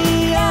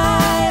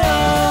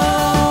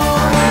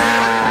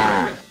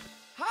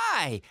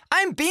 Hi,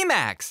 I'm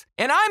B-Max,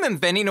 and I'm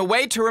inventing a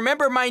way to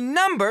remember my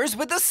numbers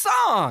with a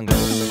song.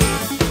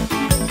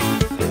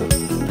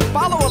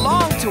 Follow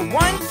along to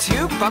 1,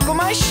 2, buckle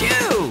my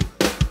shoe.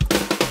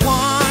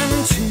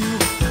 1, 2,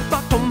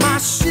 buckle my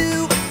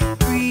shoe.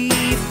 3,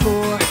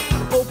 4,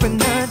 open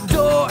the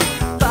door.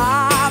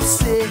 5,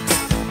 6,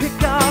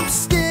 pick up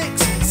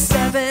sticks.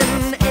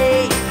 7,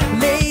 8,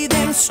 lay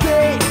them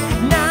straight.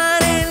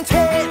 9 and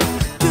 10,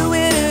 do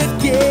it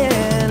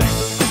again.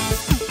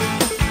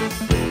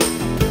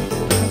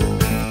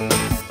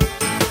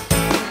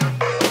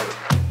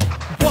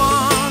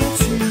 1,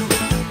 2,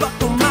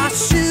 buckle my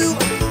shoe.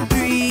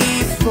 3,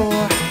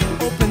 4,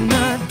 open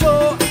the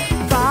door.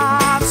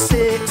 5,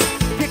 6,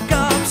 pick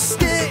up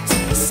sticks.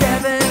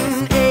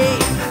 7, 8,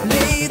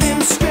 lay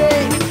them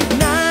straight.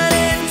 9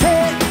 and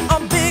 10, a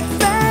big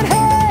fat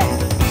head.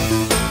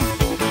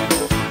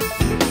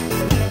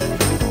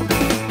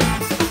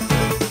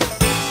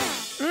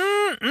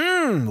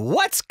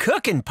 What's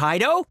cooking,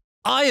 Pido?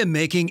 I am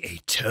making a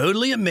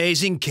totally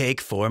amazing cake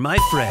for my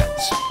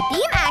friends.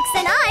 B-Max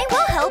and I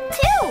will help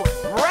too.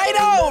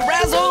 Righto,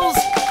 Razzles!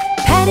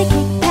 Patty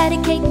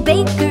cake,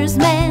 baker's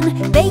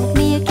man. Bake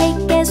me a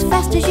cake as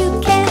fast as you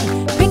can.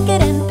 Prick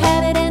it and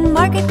pat it and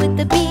mark it with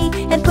the B,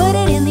 and put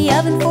it in the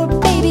oven for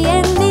baby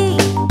and me.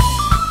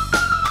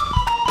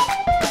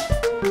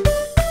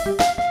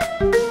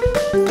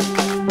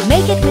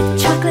 Make it with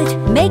chocolate,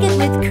 make it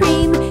with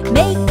cream,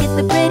 make it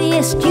the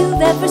prettiest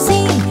you've ever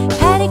seen.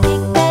 Patty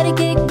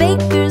cake,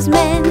 baker's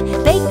man.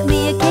 Bake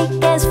me a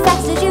cake as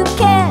fast as you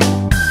can.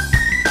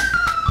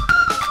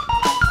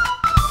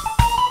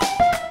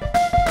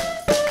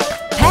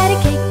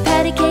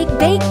 Patty cake,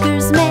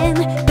 baker's man.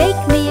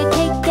 Bake me a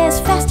cake as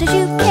fast as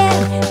you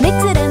can.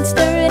 Mix it and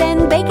stir it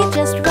and bake it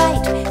just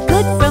right.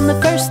 Good from the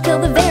first till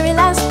the very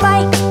last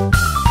bite.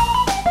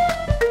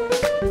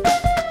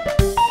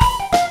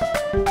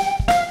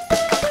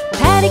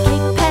 Patty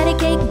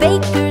cake,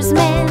 baker's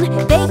man.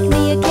 Bake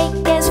me a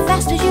cake as fast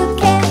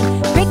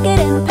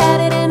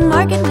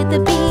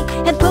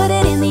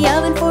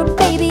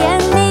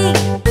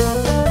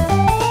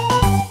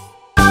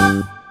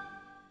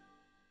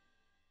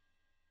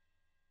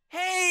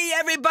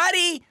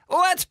everybody!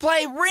 Let's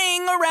play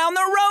Ring Around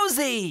the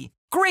Rosie!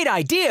 Great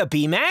idea,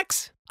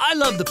 B-Max. I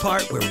love the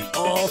part where we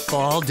all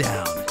fall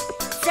down.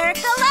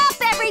 Circle up,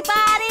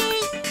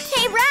 everybody!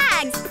 Hey,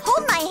 Rags,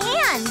 hold my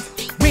hand!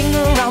 Ring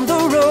around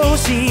the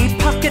rosy,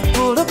 pocket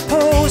full of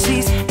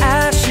posies.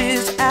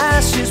 Ashes,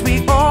 ashes,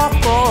 we all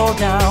fall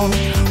down.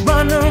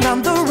 Run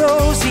around the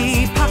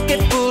rosy,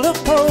 pocket full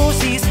of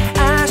posies.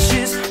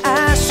 Ashes,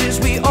 ashes,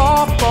 we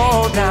all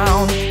fall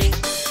down.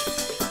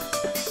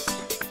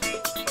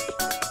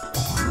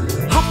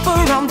 Hop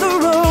around the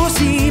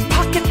rosy,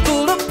 pocket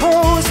full of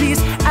posies.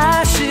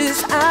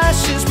 Ashes,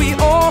 ashes, we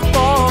all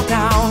fall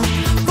down.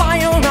 Fly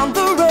around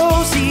the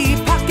rosy,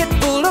 pocket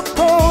full of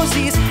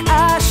posies.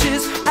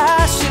 Ashes,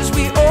 ashes,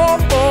 we all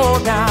fall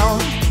down.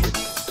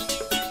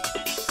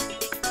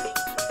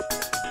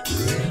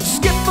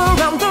 Skip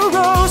around the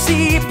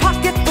rosy,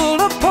 pocket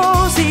full of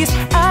posies.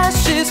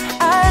 Ashes,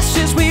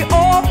 ashes, we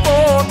all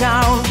fall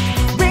down.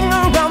 Ring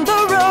around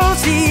the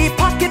rosy,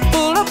 pocket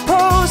full of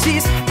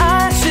posies.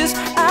 Ashes,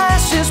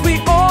 ashes, we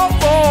all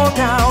fall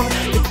down.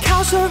 The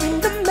cows are in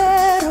the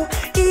meadow,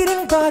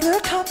 eating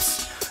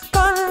buttercups.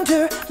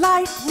 Thunder,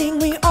 lightning,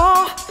 we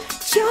all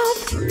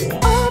jump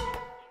up.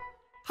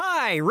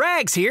 Hi,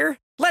 Rags here.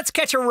 Let's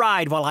catch a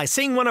ride while I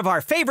sing one of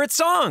our favorite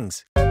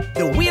songs.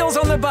 The Wheels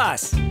on the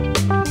Bus.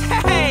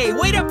 Hey,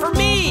 wait up for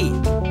me!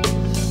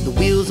 The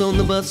wheels on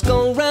the bus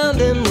go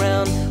round and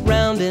round,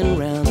 round and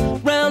round,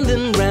 round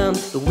and round.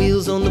 The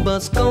wheels on the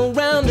bus go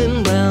round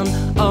and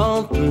round,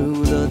 all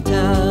through the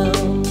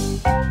town.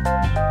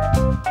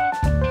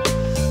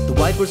 The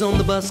wipers on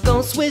the bus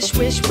go swish,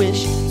 swish,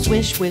 swish,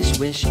 swish, swish,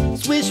 swish,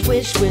 swish,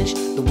 swish, swish.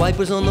 The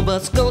wipers on the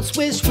bus go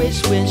swish,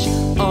 swish, swish,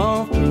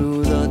 all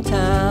through the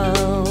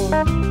town.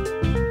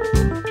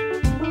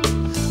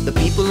 The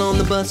people on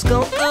the bus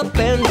go up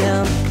and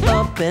down,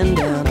 up and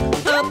down,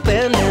 up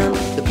and down.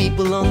 The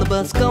people on the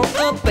bus go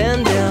up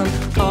and down,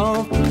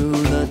 all through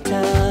the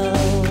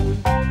town.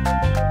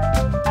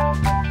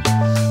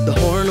 The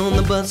horn on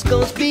the bus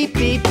goes beep,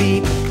 beep,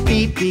 beep,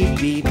 beep, beep,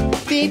 beep,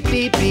 beep,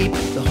 beep, beep.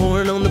 The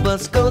horn on the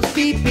bus goes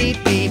beep,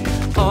 beep, beep,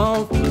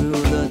 all through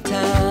the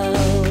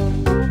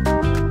town.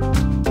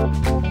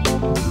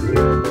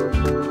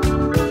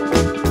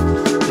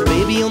 The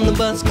baby on the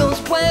bus goes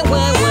wah,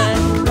 wah, wah,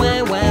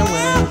 wah, wah, wah,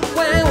 wah,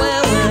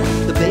 wah, wah.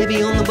 The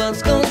baby on the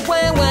bus goes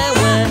wah, wah,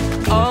 wah,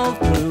 all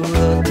through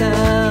the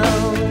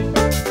town.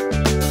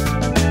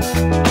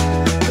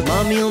 The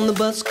mommy on the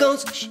bus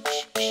goes shh,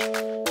 shh,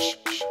 shh, shh,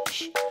 shh,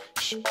 shh,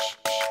 shh.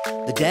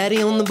 The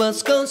daddy on the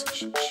bus goes shh,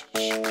 shh,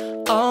 shh,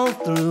 all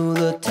through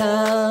the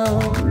town.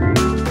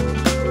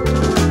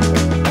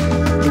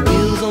 The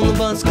wheels on the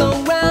bus go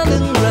round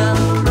and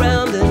round,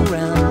 round and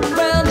round,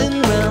 round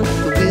and round.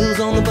 The wheels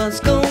on the bus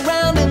go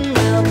round and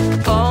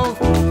round, all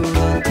through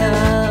the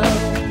town.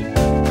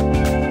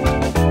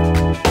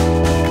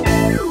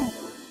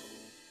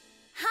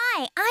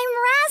 Hi, I'm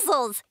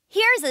Razzles.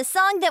 Here's a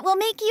song that will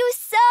make you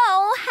so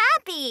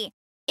happy.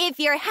 If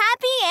you're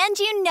happy and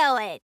you know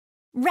it.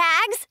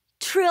 Rags,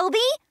 Trilby,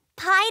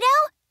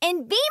 Pido,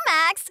 and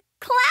B-Max,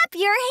 clap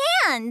your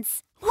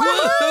hands.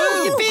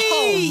 Woohoo!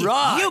 Yippee! All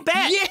right. You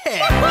bet!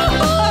 Yeah!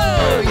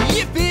 Woohoo!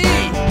 Yippee!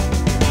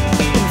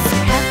 If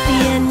you're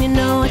happy and you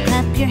know it,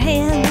 clap your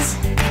hands.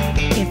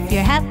 If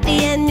you're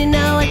happy and you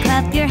know it,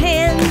 clap your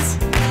hands.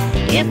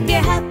 If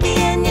you're happy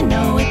and you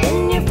know it,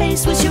 then your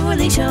face will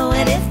surely show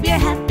it. If you're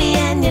happy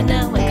and you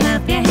know it,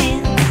 clap your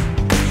hands.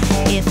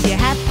 If you're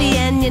happy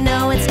and you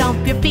know it,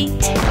 stomp your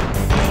feet.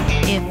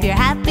 If you're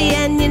happy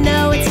and you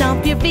know it,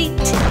 stomp your feet.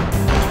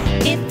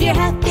 If you're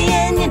happy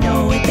and you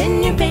know it,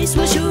 then your face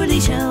will surely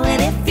show it.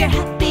 If you're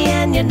happy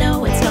and you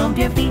know it, stomp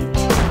your feet.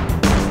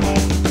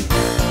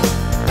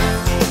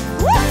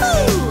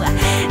 Woohoo!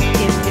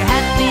 If you're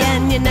happy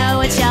and you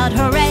know it, shout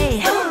hooray!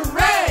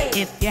 Hooray!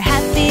 If you're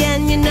happy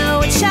and you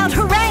know it, shout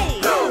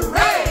hooray!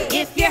 Hooray!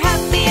 If you're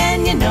happy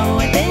and you know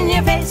it, then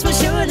your face will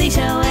surely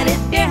show it.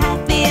 If you're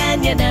happy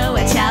and you know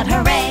it, shout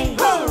hooray!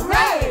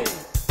 Hooray!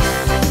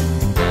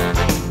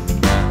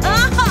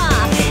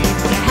 If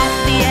you're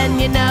happy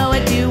and you know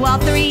it, do all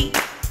three.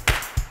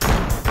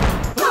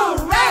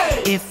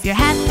 Hooray! If you're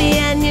happy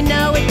and you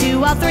know it,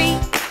 do all three.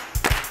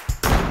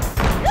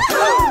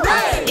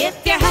 Hooray!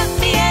 If you're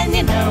happy and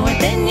you know it,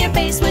 then your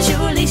face will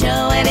surely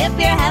show it. If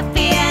you're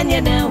happy and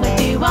you know it,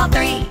 do all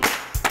three.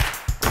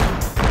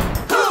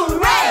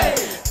 Hooray!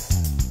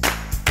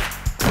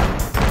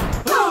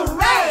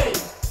 Hooray!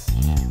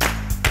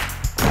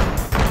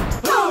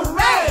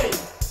 Hooray!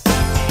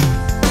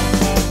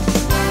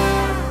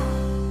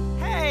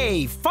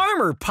 Hey,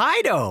 Farmer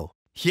Pido.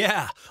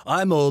 Yeah,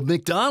 I'm Old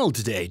MacDonald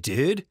today,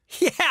 dude.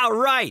 Yeah,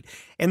 right.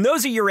 And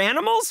those are your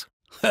animals?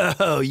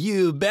 Oh,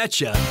 you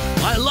betcha.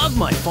 I love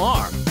my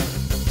farm.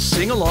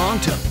 Sing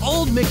along to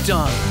Old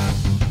MacDonald.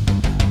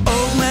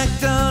 Old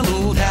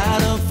MacDonald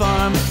had a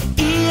farm,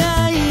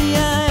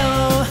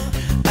 E-I-E-I-O.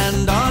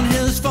 And on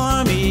his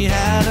farm he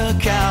had a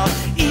cow,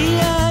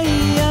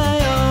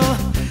 E-I-E-I-O.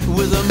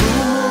 With a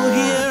moo-moo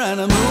here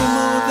and a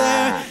moo-moo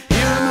there,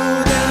 here a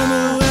moo, there a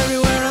moo,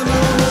 everywhere a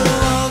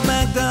moo-moo. Old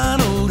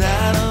MacDonald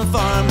had a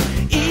farm,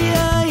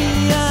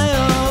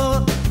 E-I-E-I-O.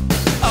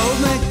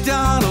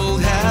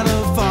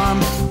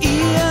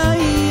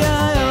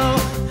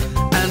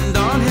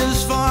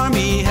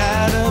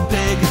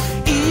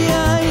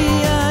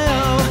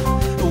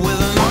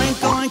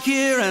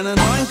 here and an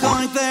oink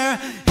oink there.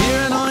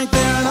 Here an oink,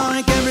 there an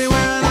oink,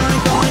 everywhere an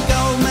oink oink.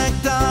 Old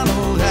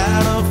MacDonald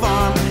had a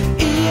farm,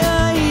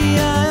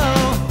 E-I-E-I-O.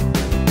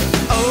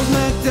 Old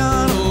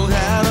MacDonald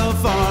had a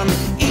farm,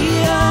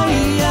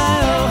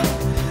 E-I-E-I-O.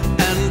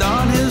 And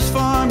on his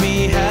farm he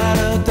had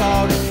a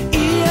dog,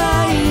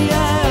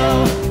 E-I-E-I-O.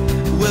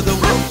 With a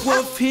woof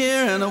woof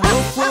here and a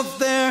woof woof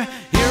there.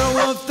 Here a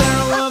woof, there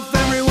a woof,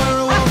 everywhere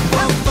a woof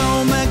woof.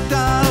 Old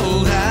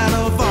MacDonald had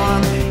a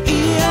farm,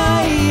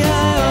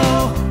 E-I-E-I-O.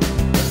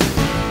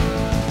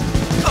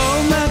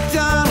 Old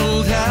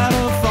MacDonald had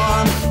a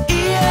farm,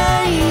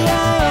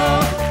 E-I-E-I-O.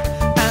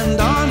 And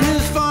on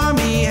his farm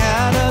he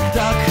had a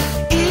duck,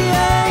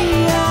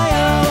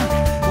 E-I-E-I-O.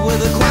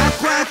 With a quack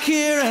quack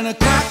here and a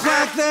quack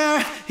quack there.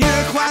 Here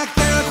a quack,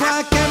 there a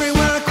quack,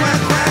 everywhere a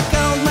quack quack.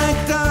 Old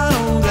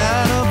MacDonald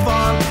had a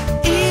farm,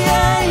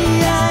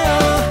 E-I-E-I-O.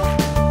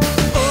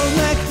 Old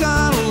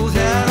MacDonald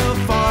had a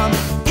farm,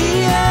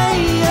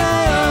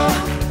 E-I-E-I-O.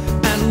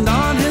 And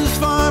on his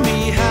farm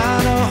he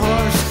had a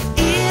horse,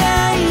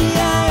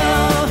 E-I-E-I-O.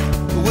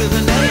 With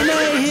a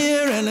neigh-neigh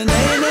here and a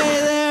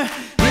neigh-neigh there.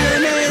 Here a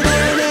neigh,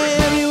 there a neigh,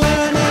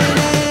 everywhere a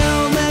neigh-neigh.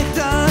 Old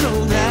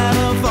MacDonald had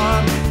a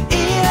farm,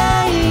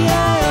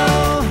 E-I-E-I-O.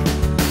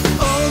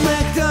 Old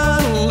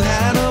MacDonald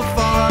had a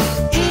farm,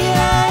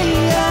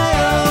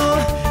 E-I-E-I-O.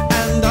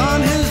 And on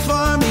his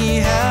farm he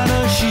had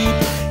a sheep,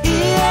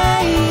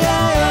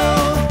 E-I-E-I-O.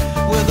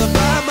 With a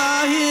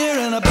baa-baa here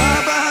and a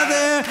baa-baa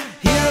there.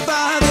 Here a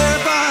baa, there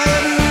a baa,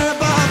 everywhere a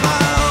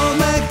baa-baa. Old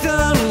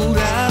MacDonald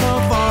had a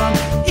farm,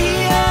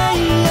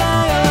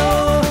 E-I-E-I-O.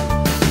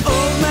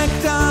 Old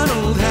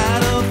MacDonald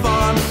had a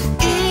farm,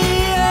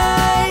 E-I-E-I-O.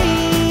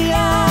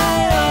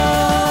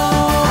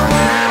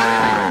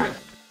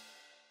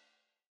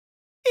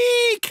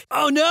 Eek!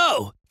 Oh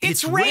no!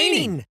 It's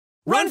raining!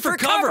 Run for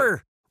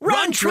cover!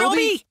 Run,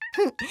 Trilby!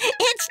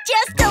 It's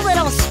just a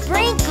little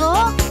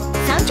sprinkle.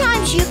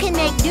 Sometimes you can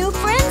make new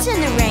friends in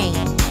the rain.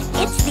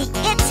 It's the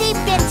Itsy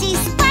Bitsy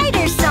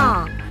Spider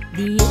song.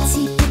 The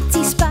itsy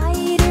bitsy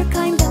spider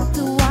climbed up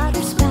the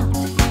water spout.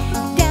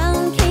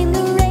 Down came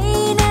the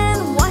rain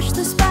and washed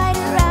the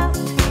spider out.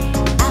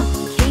 Out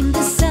came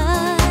the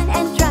sun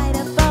and dried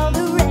up all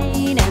the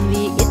rain. And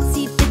the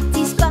itsy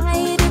bitsy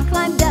spider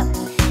climbed up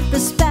the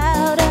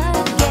spout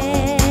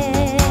again.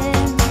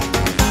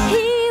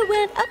 He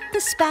went up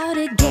the spout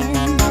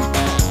again.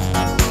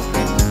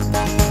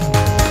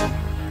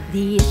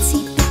 The itsy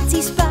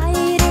bitsy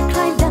spider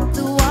climbed up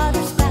the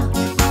water spout.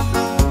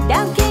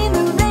 Down came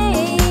the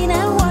rain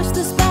and washed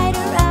the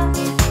spider out.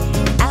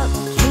 Out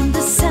came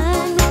the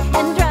sun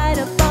and dried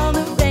up all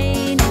the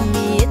rain. And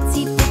the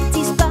itsy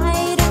bitsy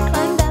spider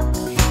climbed up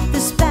the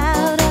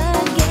spout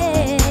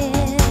again.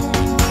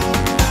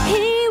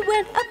 He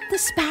went up the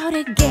spout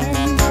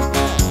again.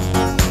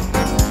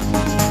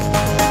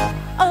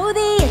 Oh,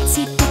 the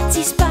itsy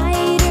bitsy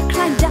spider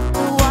climbed up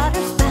the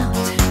water spout.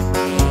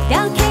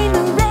 Down came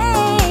the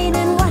rain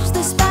and washed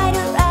the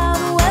spider out.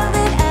 Well,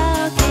 then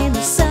out came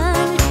the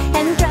sun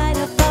and dried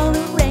up all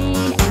the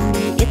rain. And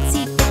the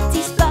itsy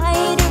bitsy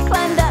spider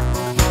climbed up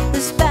the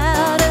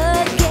spout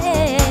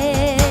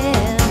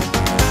again.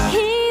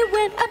 He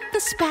went up the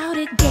spout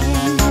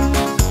again.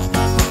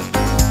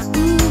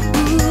 Ooh,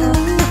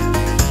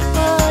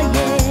 oh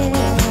yeah.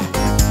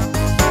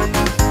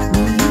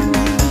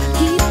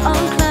 Keep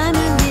on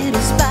climbing,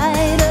 little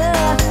spider.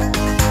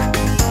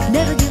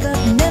 Never give up,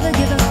 never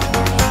give up.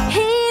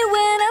 He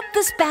went up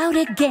the spout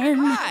again.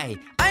 Hi,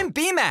 I'm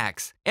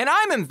B-Max, and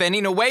I'm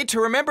inventing a way to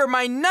remember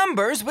my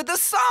numbers with a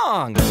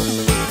song.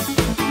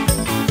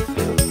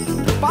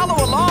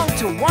 Follow along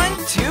to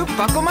 1, 2,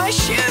 buckle my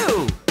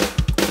shoe.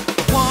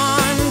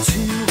 1,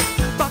 2,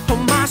 buckle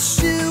my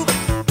shoe.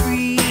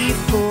 3,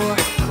 4,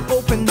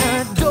 open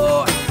the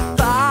door.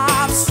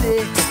 5,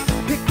 6,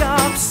 pick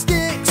up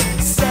sticks.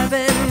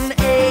 7,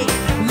 8,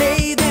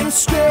 lay them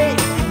straight.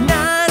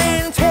 9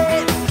 and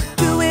 10,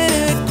 do it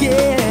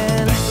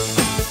again.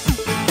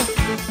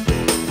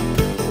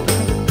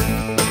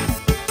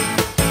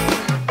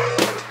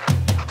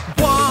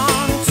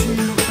 1,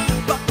 2,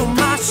 buckle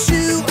my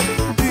shoe.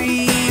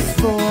 3,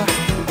 4,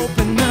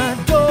 open the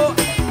door.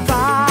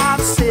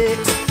 5,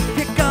 6,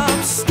 pick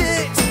up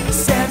sticks.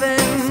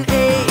 7,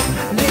 8,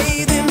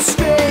 lay them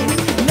straight.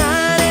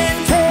 9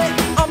 and 10,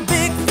 a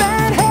big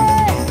fat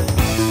head.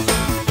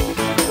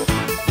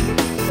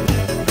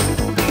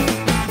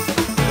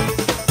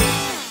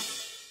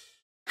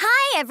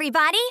 Hi,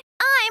 everybody.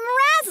 I'm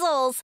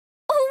Razzles.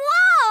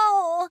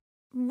 Whoa!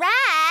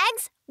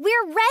 Rags,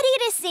 we're ready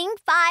to sing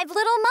Five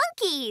Little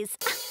Monkeys.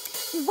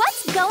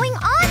 What's going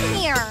on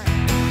here?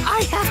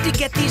 I have to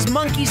get these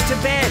monkeys to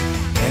bed,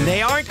 and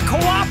they aren't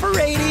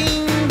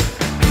cooperating.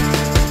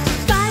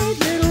 5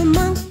 little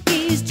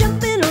monkeys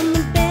jumping on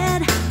the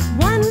bed.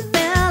 One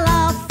fell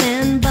off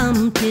and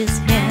bumped his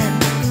head.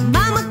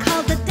 Mama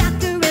called the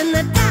doctor and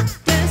the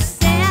doctor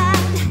said,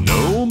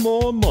 No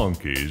more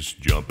monkeys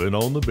jumping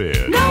on the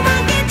bed. no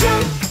monkey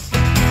jump.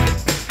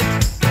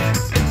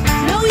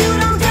 No, you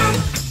don't jump.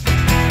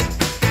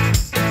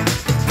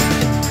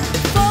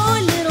 4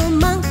 little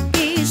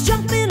monkeys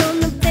jumping on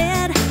the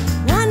bed.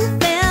 One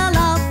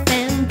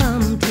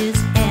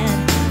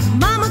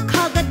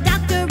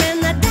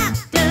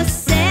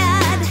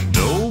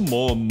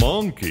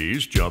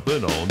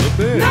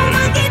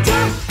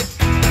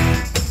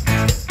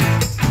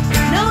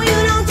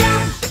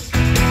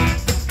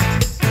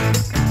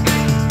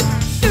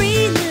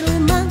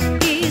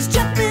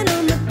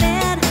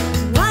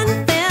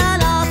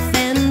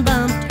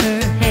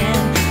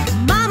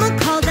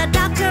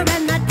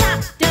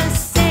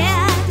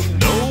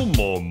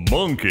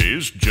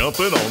monkeys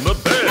jumping on the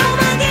bed. No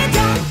monkey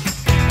jump.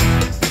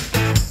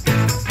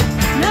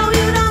 No,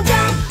 you don't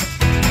jump.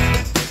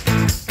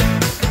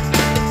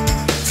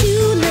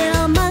 Two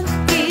little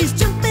monkeys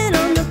jumping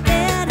on the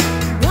bed.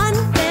 One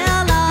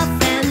fell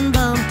off and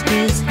bumped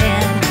his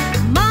head.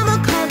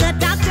 Mama called the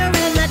doctor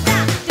and the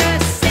doctor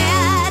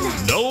said,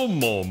 No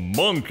more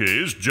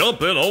monkeys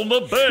jumping on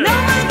the bed. no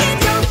monkey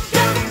jump,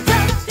 jump,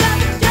 jump, jump,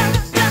 jump,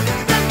 jump,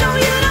 jump. No,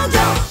 you don't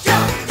jump,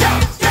 jump,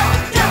 jump, jump,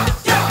 jump,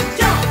 jump,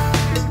 jump.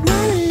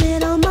 One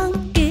little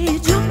monkey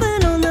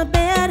jumping on the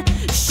bed.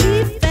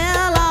 She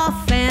fell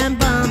off and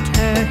bumped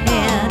her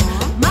head.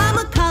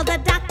 Mama called the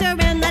doctor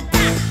and the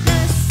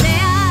doctor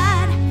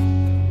said,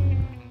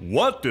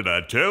 What did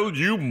I tell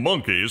you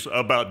monkeys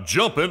about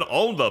jumping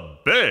on the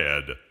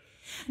bed?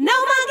 no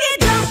monkey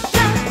jump,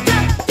 jump,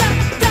 jump,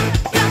 jump, jump,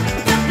 jump,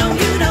 jump. No,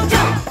 you don't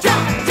jump,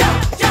 jump,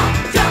 jump, jump,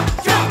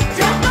 jump, jump,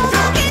 jump. No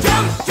monkey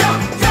jump,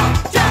 jump, jump,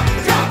 jump,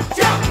 jump,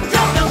 jump,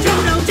 jump. No, you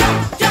don't jump,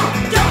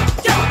 jump,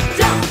 jump,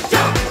 jump,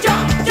 jump, jump,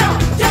 jump, jump,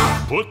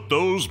 jump. Put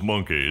those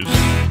monkeys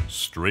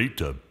straight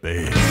to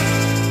bed.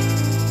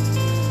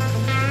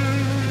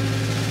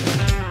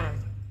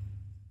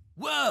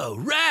 Whoa,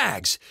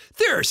 Rags!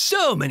 There are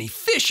so many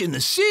fish in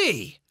the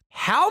sea.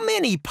 How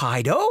many,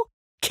 Pido?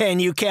 Can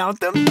you count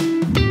them?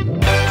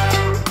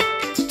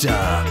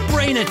 Duh,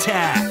 brain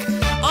attack.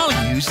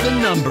 I'll use the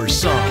numbers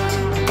song.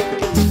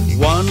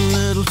 1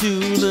 little, 2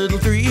 little,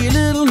 3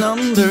 little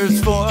numbers,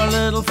 4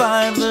 little,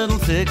 5 little,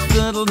 6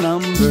 little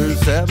numbers,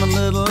 7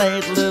 little,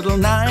 8 little,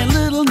 9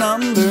 little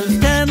numbers,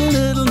 10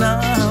 little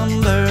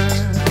numbers,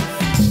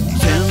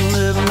 10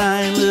 little,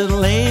 9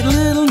 little, 8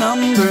 little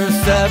numbers,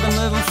 7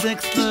 little,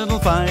 6 little,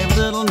 5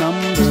 little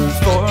numbers,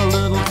 4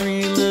 little,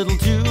 3 little,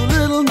 2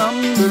 little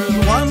numbers,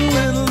 1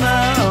 little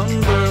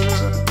number.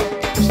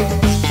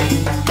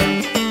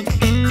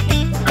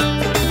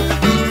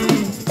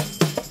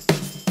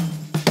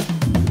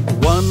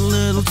 1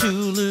 little, 2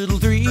 little,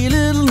 3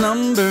 little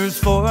numbers,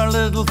 4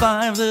 little,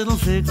 5 little,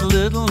 6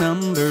 little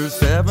numbers,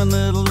 7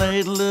 little,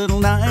 8 little,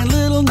 9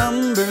 little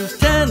numbers,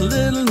 10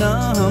 little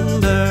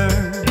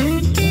numbers,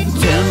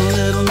 10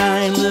 little,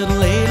 9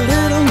 little, 8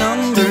 little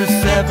numbers,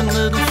 7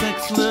 little,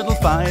 6 little,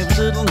 5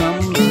 little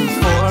numbers,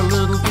 4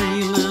 little,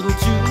 3 little,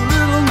 2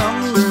 little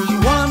numbers,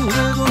 1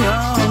 little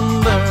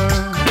number.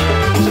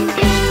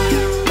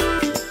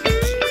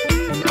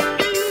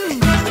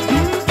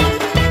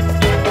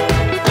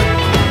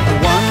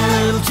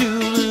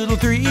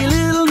 3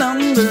 little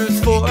numbers,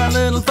 4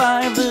 little,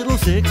 5 little,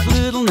 6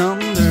 little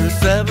numbers,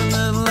 7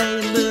 little,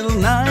 8 little,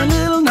 9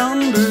 little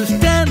numbers,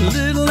 10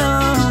 little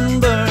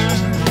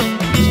numbers,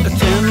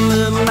 10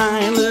 little,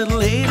 9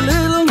 little, 8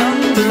 little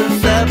numbers,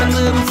 7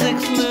 little,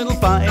 6 little,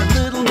 5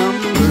 little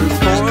numbers,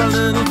 4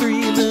 little,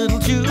 3 little,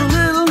 2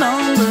 little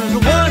numbers,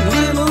 1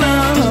 little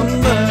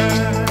number,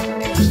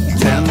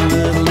 10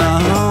 little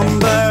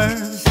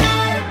numbers.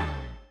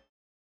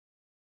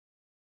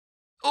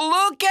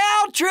 Look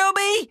out,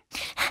 Trilby!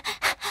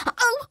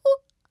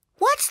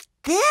 What's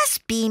this,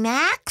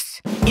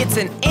 B-Max? It's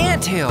an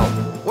anthill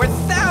where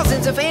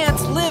thousands of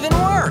ants live and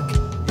work.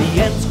 The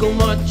ants go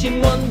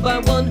marching one by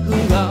one,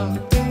 hurrah,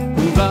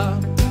 hurrah.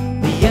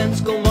 The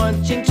ants go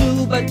marching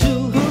 2 by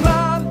 2,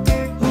 hurrah,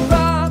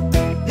 hurrah.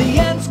 The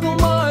ants go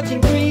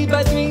marching 3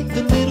 by 3.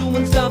 The little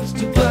one stops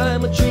to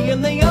climb a tree,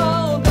 and they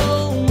all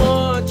go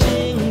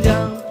marching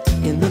down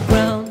in the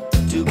ground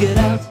to get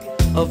out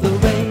of the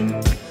rain.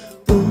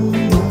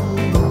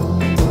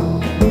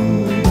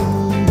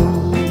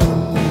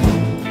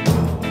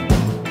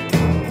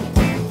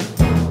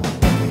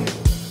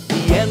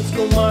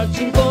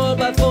 Marching 4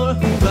 by 4,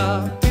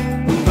 hurrah,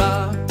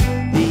 hurrah.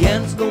 The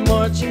ants go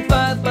marching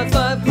 5 by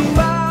 5,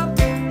 hurrah,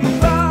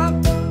 hurrah.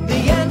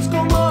 The ants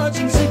go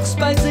marching 6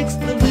 by 6.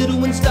 The little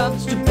one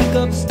stops to pick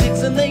up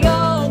sticks, and they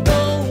all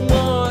go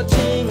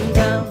marching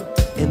down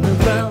in the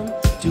ground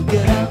to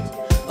get out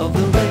of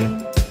the rain.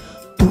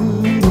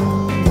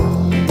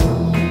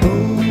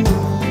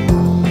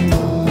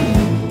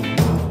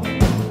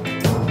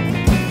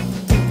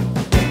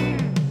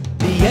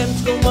 The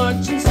ants go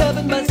marching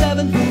 7 by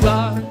 7,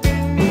 hurrah,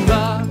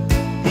 hurrah.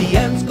 The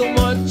ants go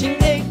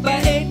marching 8 by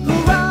 8,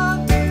 hurrah,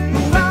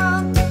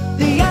 hurrah.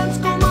 The ants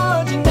go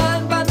marching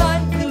 9 by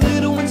 9. The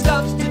little one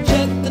stops to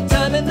check the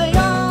time, and they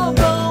all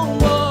go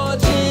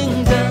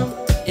marching down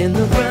in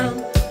the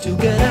ground to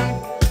get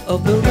out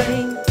of the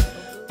rain.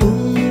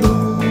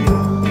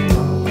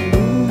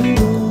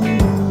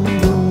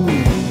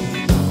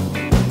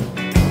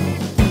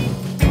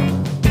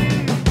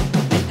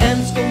 The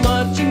ants go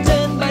marching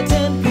 10 by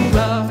 10,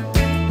 hurrah,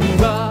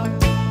 hurrah.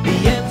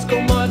 The ants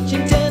go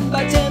marching 10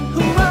 by 10,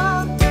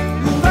 hurrah,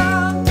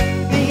 hurrah.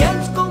 The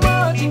ants go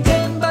marching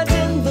 10 by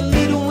 10. The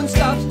little one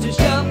stops to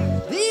shout,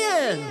 the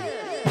end.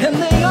 And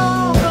they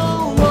all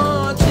go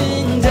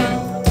marching down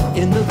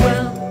in the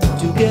ground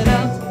to get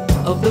out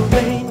of the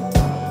rain.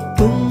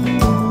 Boom,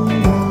 boom.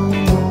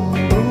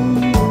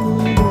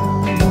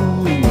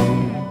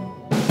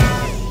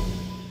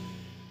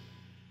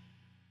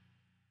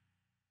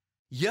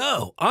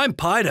 I'm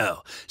Pido.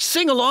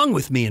 Sing along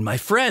with me and my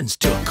friends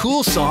to a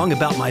cool song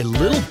about my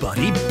little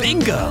buddy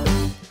Bingo.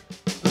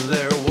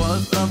 There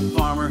was a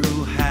farmer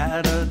who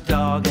had a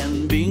dog,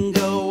 and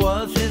Bingo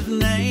was his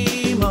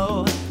name.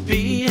 Oh,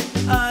 B-I-N-G-O,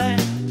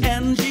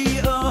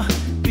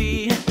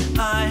 B-I-N-G-O,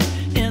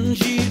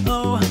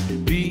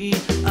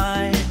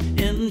 B-I-N-G-O,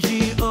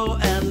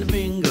 and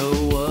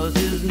Bingo was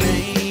his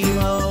name.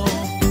 Oh,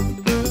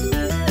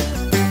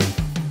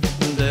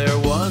 there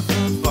was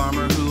a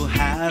farmer who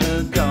had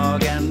a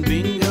dog, and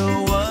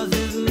Bingo was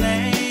his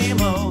name.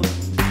 Oh,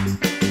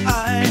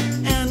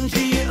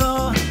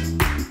 I-N-G-O,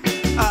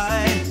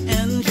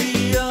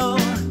 I-N-G-O,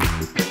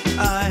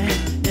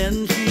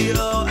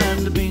 I-N-G-O,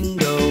 and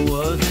Bingo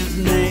was his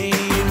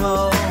name.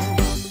 Oh,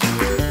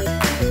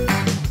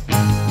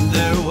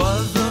 there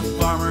was a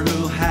farmer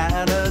who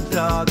had a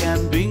dog,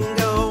 and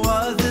Bingo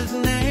was his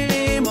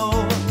name.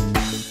 Oh,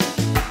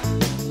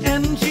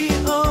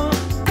 N-G-O,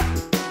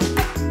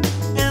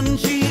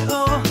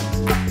 N-G-O,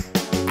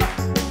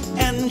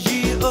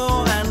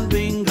 N-G-O, and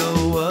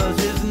Bingo was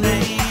his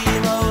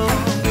name. Oh,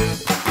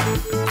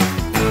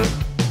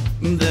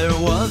 there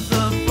was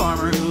a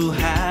farmer who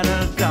had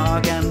a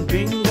dog, and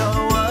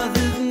Bingo was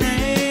his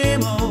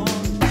name. Oh,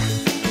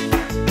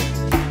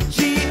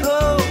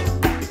 G-O,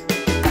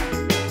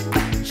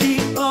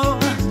 G-O,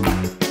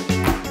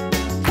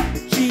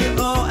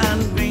 G-O,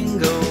 and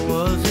Bingo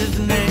was his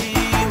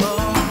name.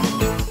 Oh,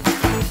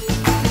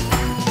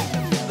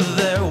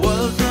 there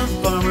was a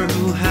farmer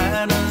who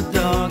had a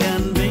dog,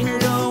 and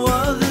Bingo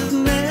was his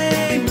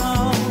name.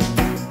 Oh,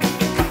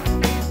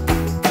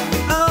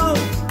 oh,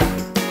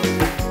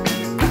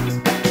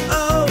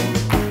 oh,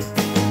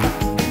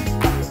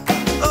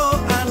 oh,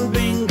 and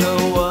Bingo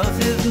was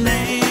his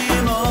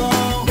name.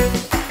 Oh,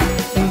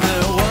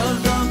 there was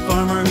a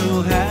farmer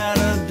who had a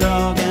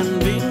dog, and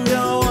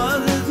Bingo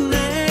was his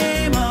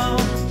name. Oh,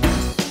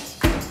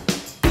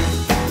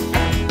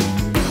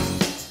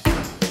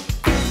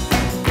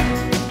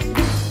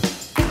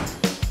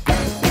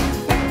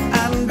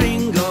 and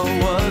Bingo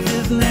was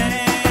his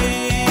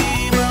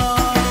name. Oh.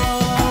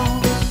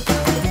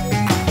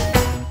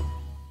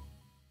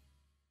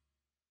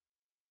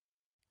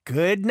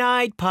 Good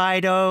night,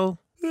 Pido.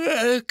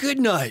 Good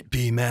night,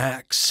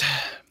 B-Max.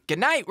 Good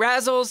night,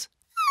 Razzles.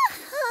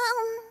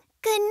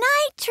 Good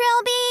night,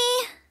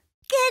 Trilby.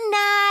 Good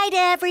night,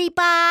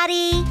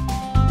 everybody.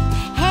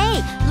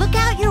 Hey, look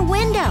out your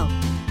window.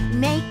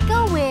 Make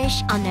a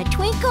wish on the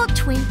twinkle,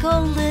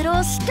 twinkle,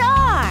 little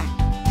star.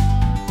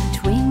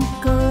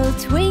 Twinkle,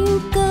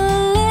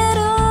 twinkle,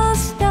 little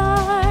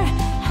star,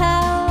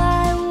 how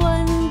I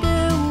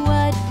wonder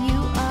what you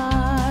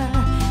are.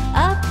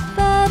 Up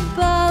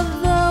above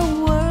the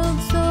world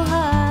so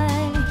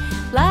high,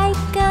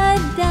 like a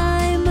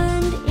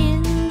diamond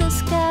in the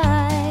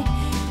sky.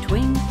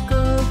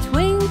 Twinkle,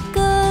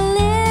 twinkle,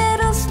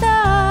 little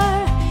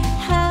star,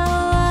 how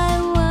I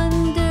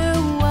wonder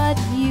what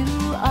you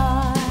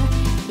are.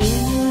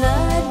 In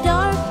the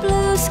dark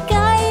blue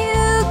sky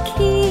you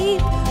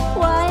keep,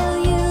 while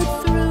you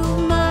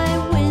through my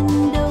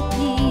window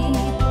peep.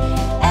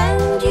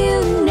 And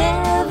you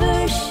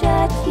never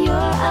shut your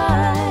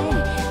eye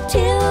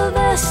till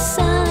the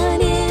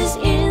sun is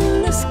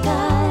in the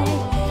sky.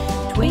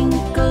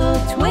 Twinkle,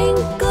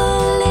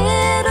 twinkle,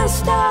 little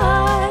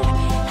star,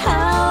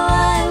 how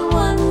I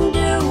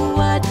wonder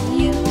what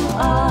you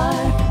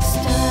are.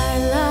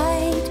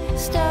 Starlight,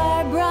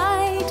 star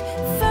bright,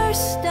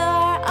 first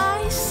star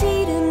I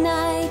see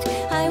tonight.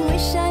 I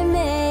wish I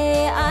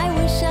may, I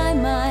wish I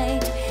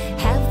might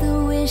have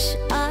the wish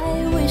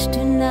I wish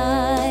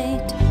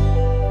tonight.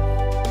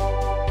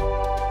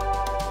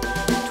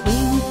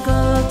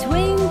 Twinkle,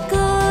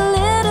 twinkle,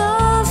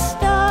 little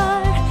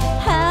star,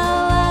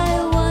 how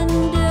I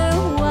wonder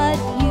what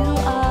you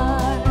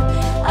are.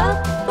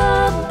 Up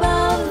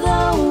above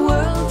the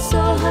world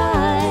so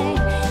high,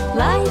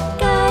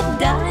 like a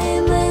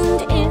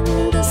diamond in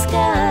the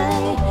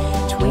sky.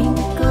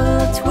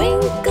 Twinkle,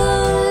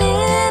 twinkle,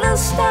 little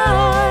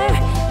star,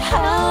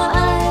 how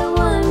I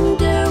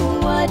wonder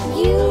what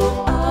you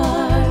are.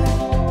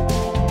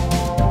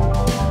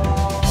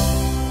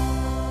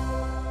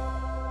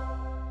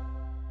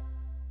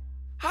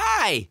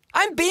 Hi,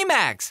 I'm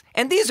B-Max,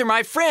 and these are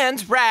my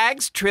friends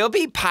Rags,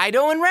 Trilby,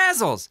 Pido, and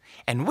Razzles.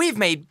 And we've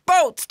made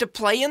boats to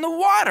play in the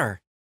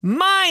water.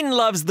 Mine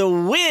loves the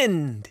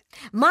wind.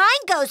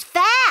 Mine goes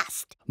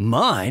fast.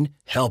 Mine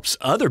helps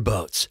other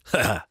boats.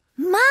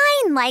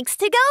 Mine likes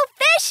to go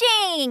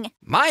fishing.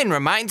 Mine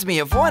reminds me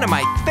of one of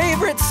my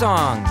favorite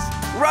songs.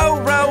 Row,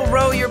 row,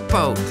 row your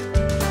boat.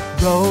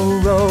 Row,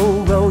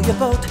 row, row your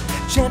boat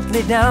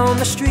gently down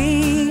the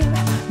stream.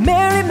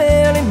 Merrily,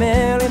 merrily,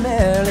 merrily,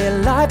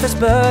 merrily, life is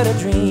but a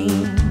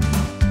dream.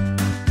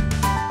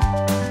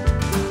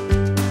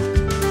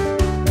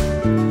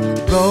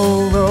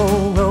 Row,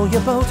 row, row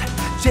your boat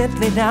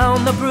gently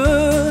down the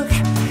brook.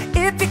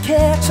 If you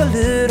catch a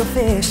little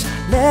fish,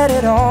 let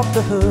it off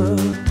the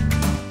hook.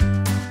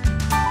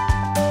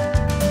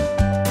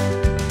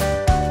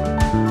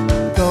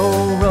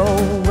 Row, row,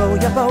 row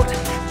your boat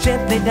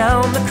gently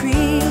down the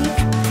creek.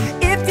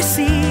 If you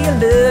see a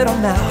little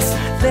mouse,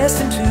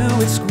 listen to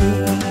it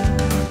squeak.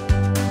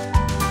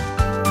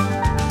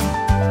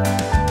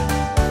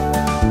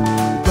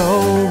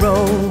 Row,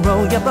 row,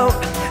 row your boat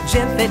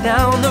gently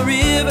down the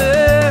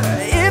river.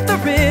 If the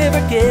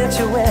river gets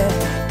you wet,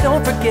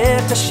 don't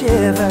forget to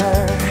shiver.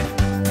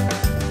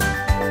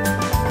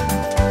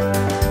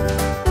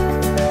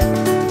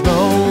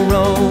 Row,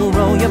 row,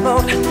 row your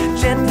boat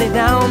gently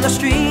down the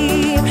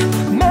stream.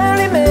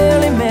 Merrily,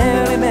 merrily,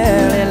 merrily,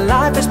 merrily,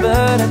 life is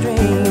but a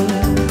dream.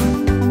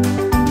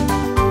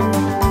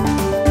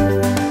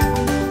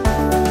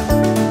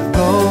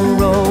 Row,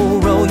 row,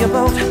 row your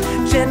boat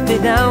gently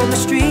down the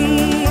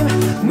stream.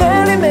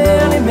 Merrily,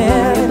 merrily,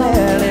 merrily,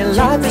 merrily,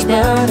 life is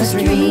but a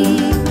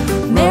dream.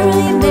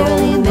 Merrily,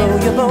 merrily, row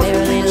your boat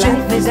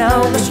gently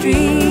down the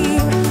stream.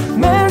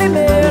 Merrily,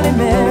 merrily,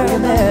 merrily,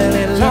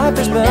 merrily, life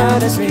is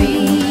but a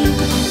dream.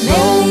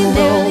 Merrily,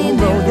 merrily,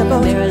 row your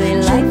boat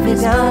gently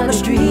down the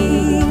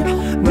stream.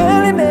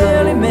 Merrily,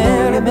 merrily,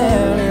 merrily,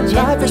 merrily,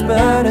 life is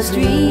but a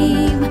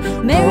dream.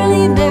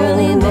 Merrily,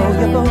 merrily, row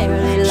your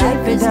boat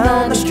gently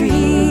down the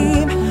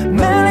stream.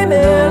 Merrily,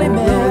 merrily,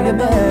 merrily,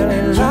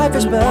 merrily, life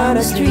is but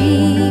a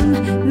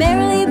dream.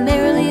 Merrily,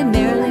 merrily,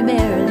 merrily,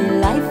 merrily,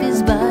 life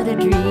is but a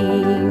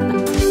dream.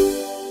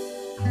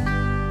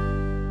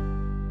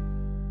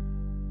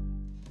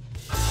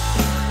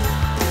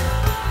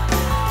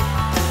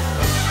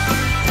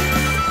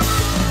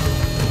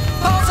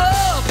 Pause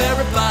up,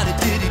 everybody,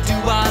 diddy-do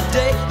our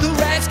day. The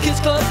Rags Kids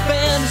Club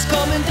Band is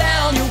coming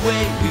down your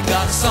way. We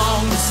got a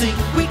song to sing,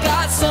 we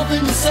got something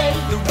to say.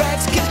 The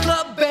Rags Kids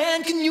Club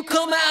Band, can you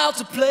come out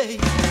to play?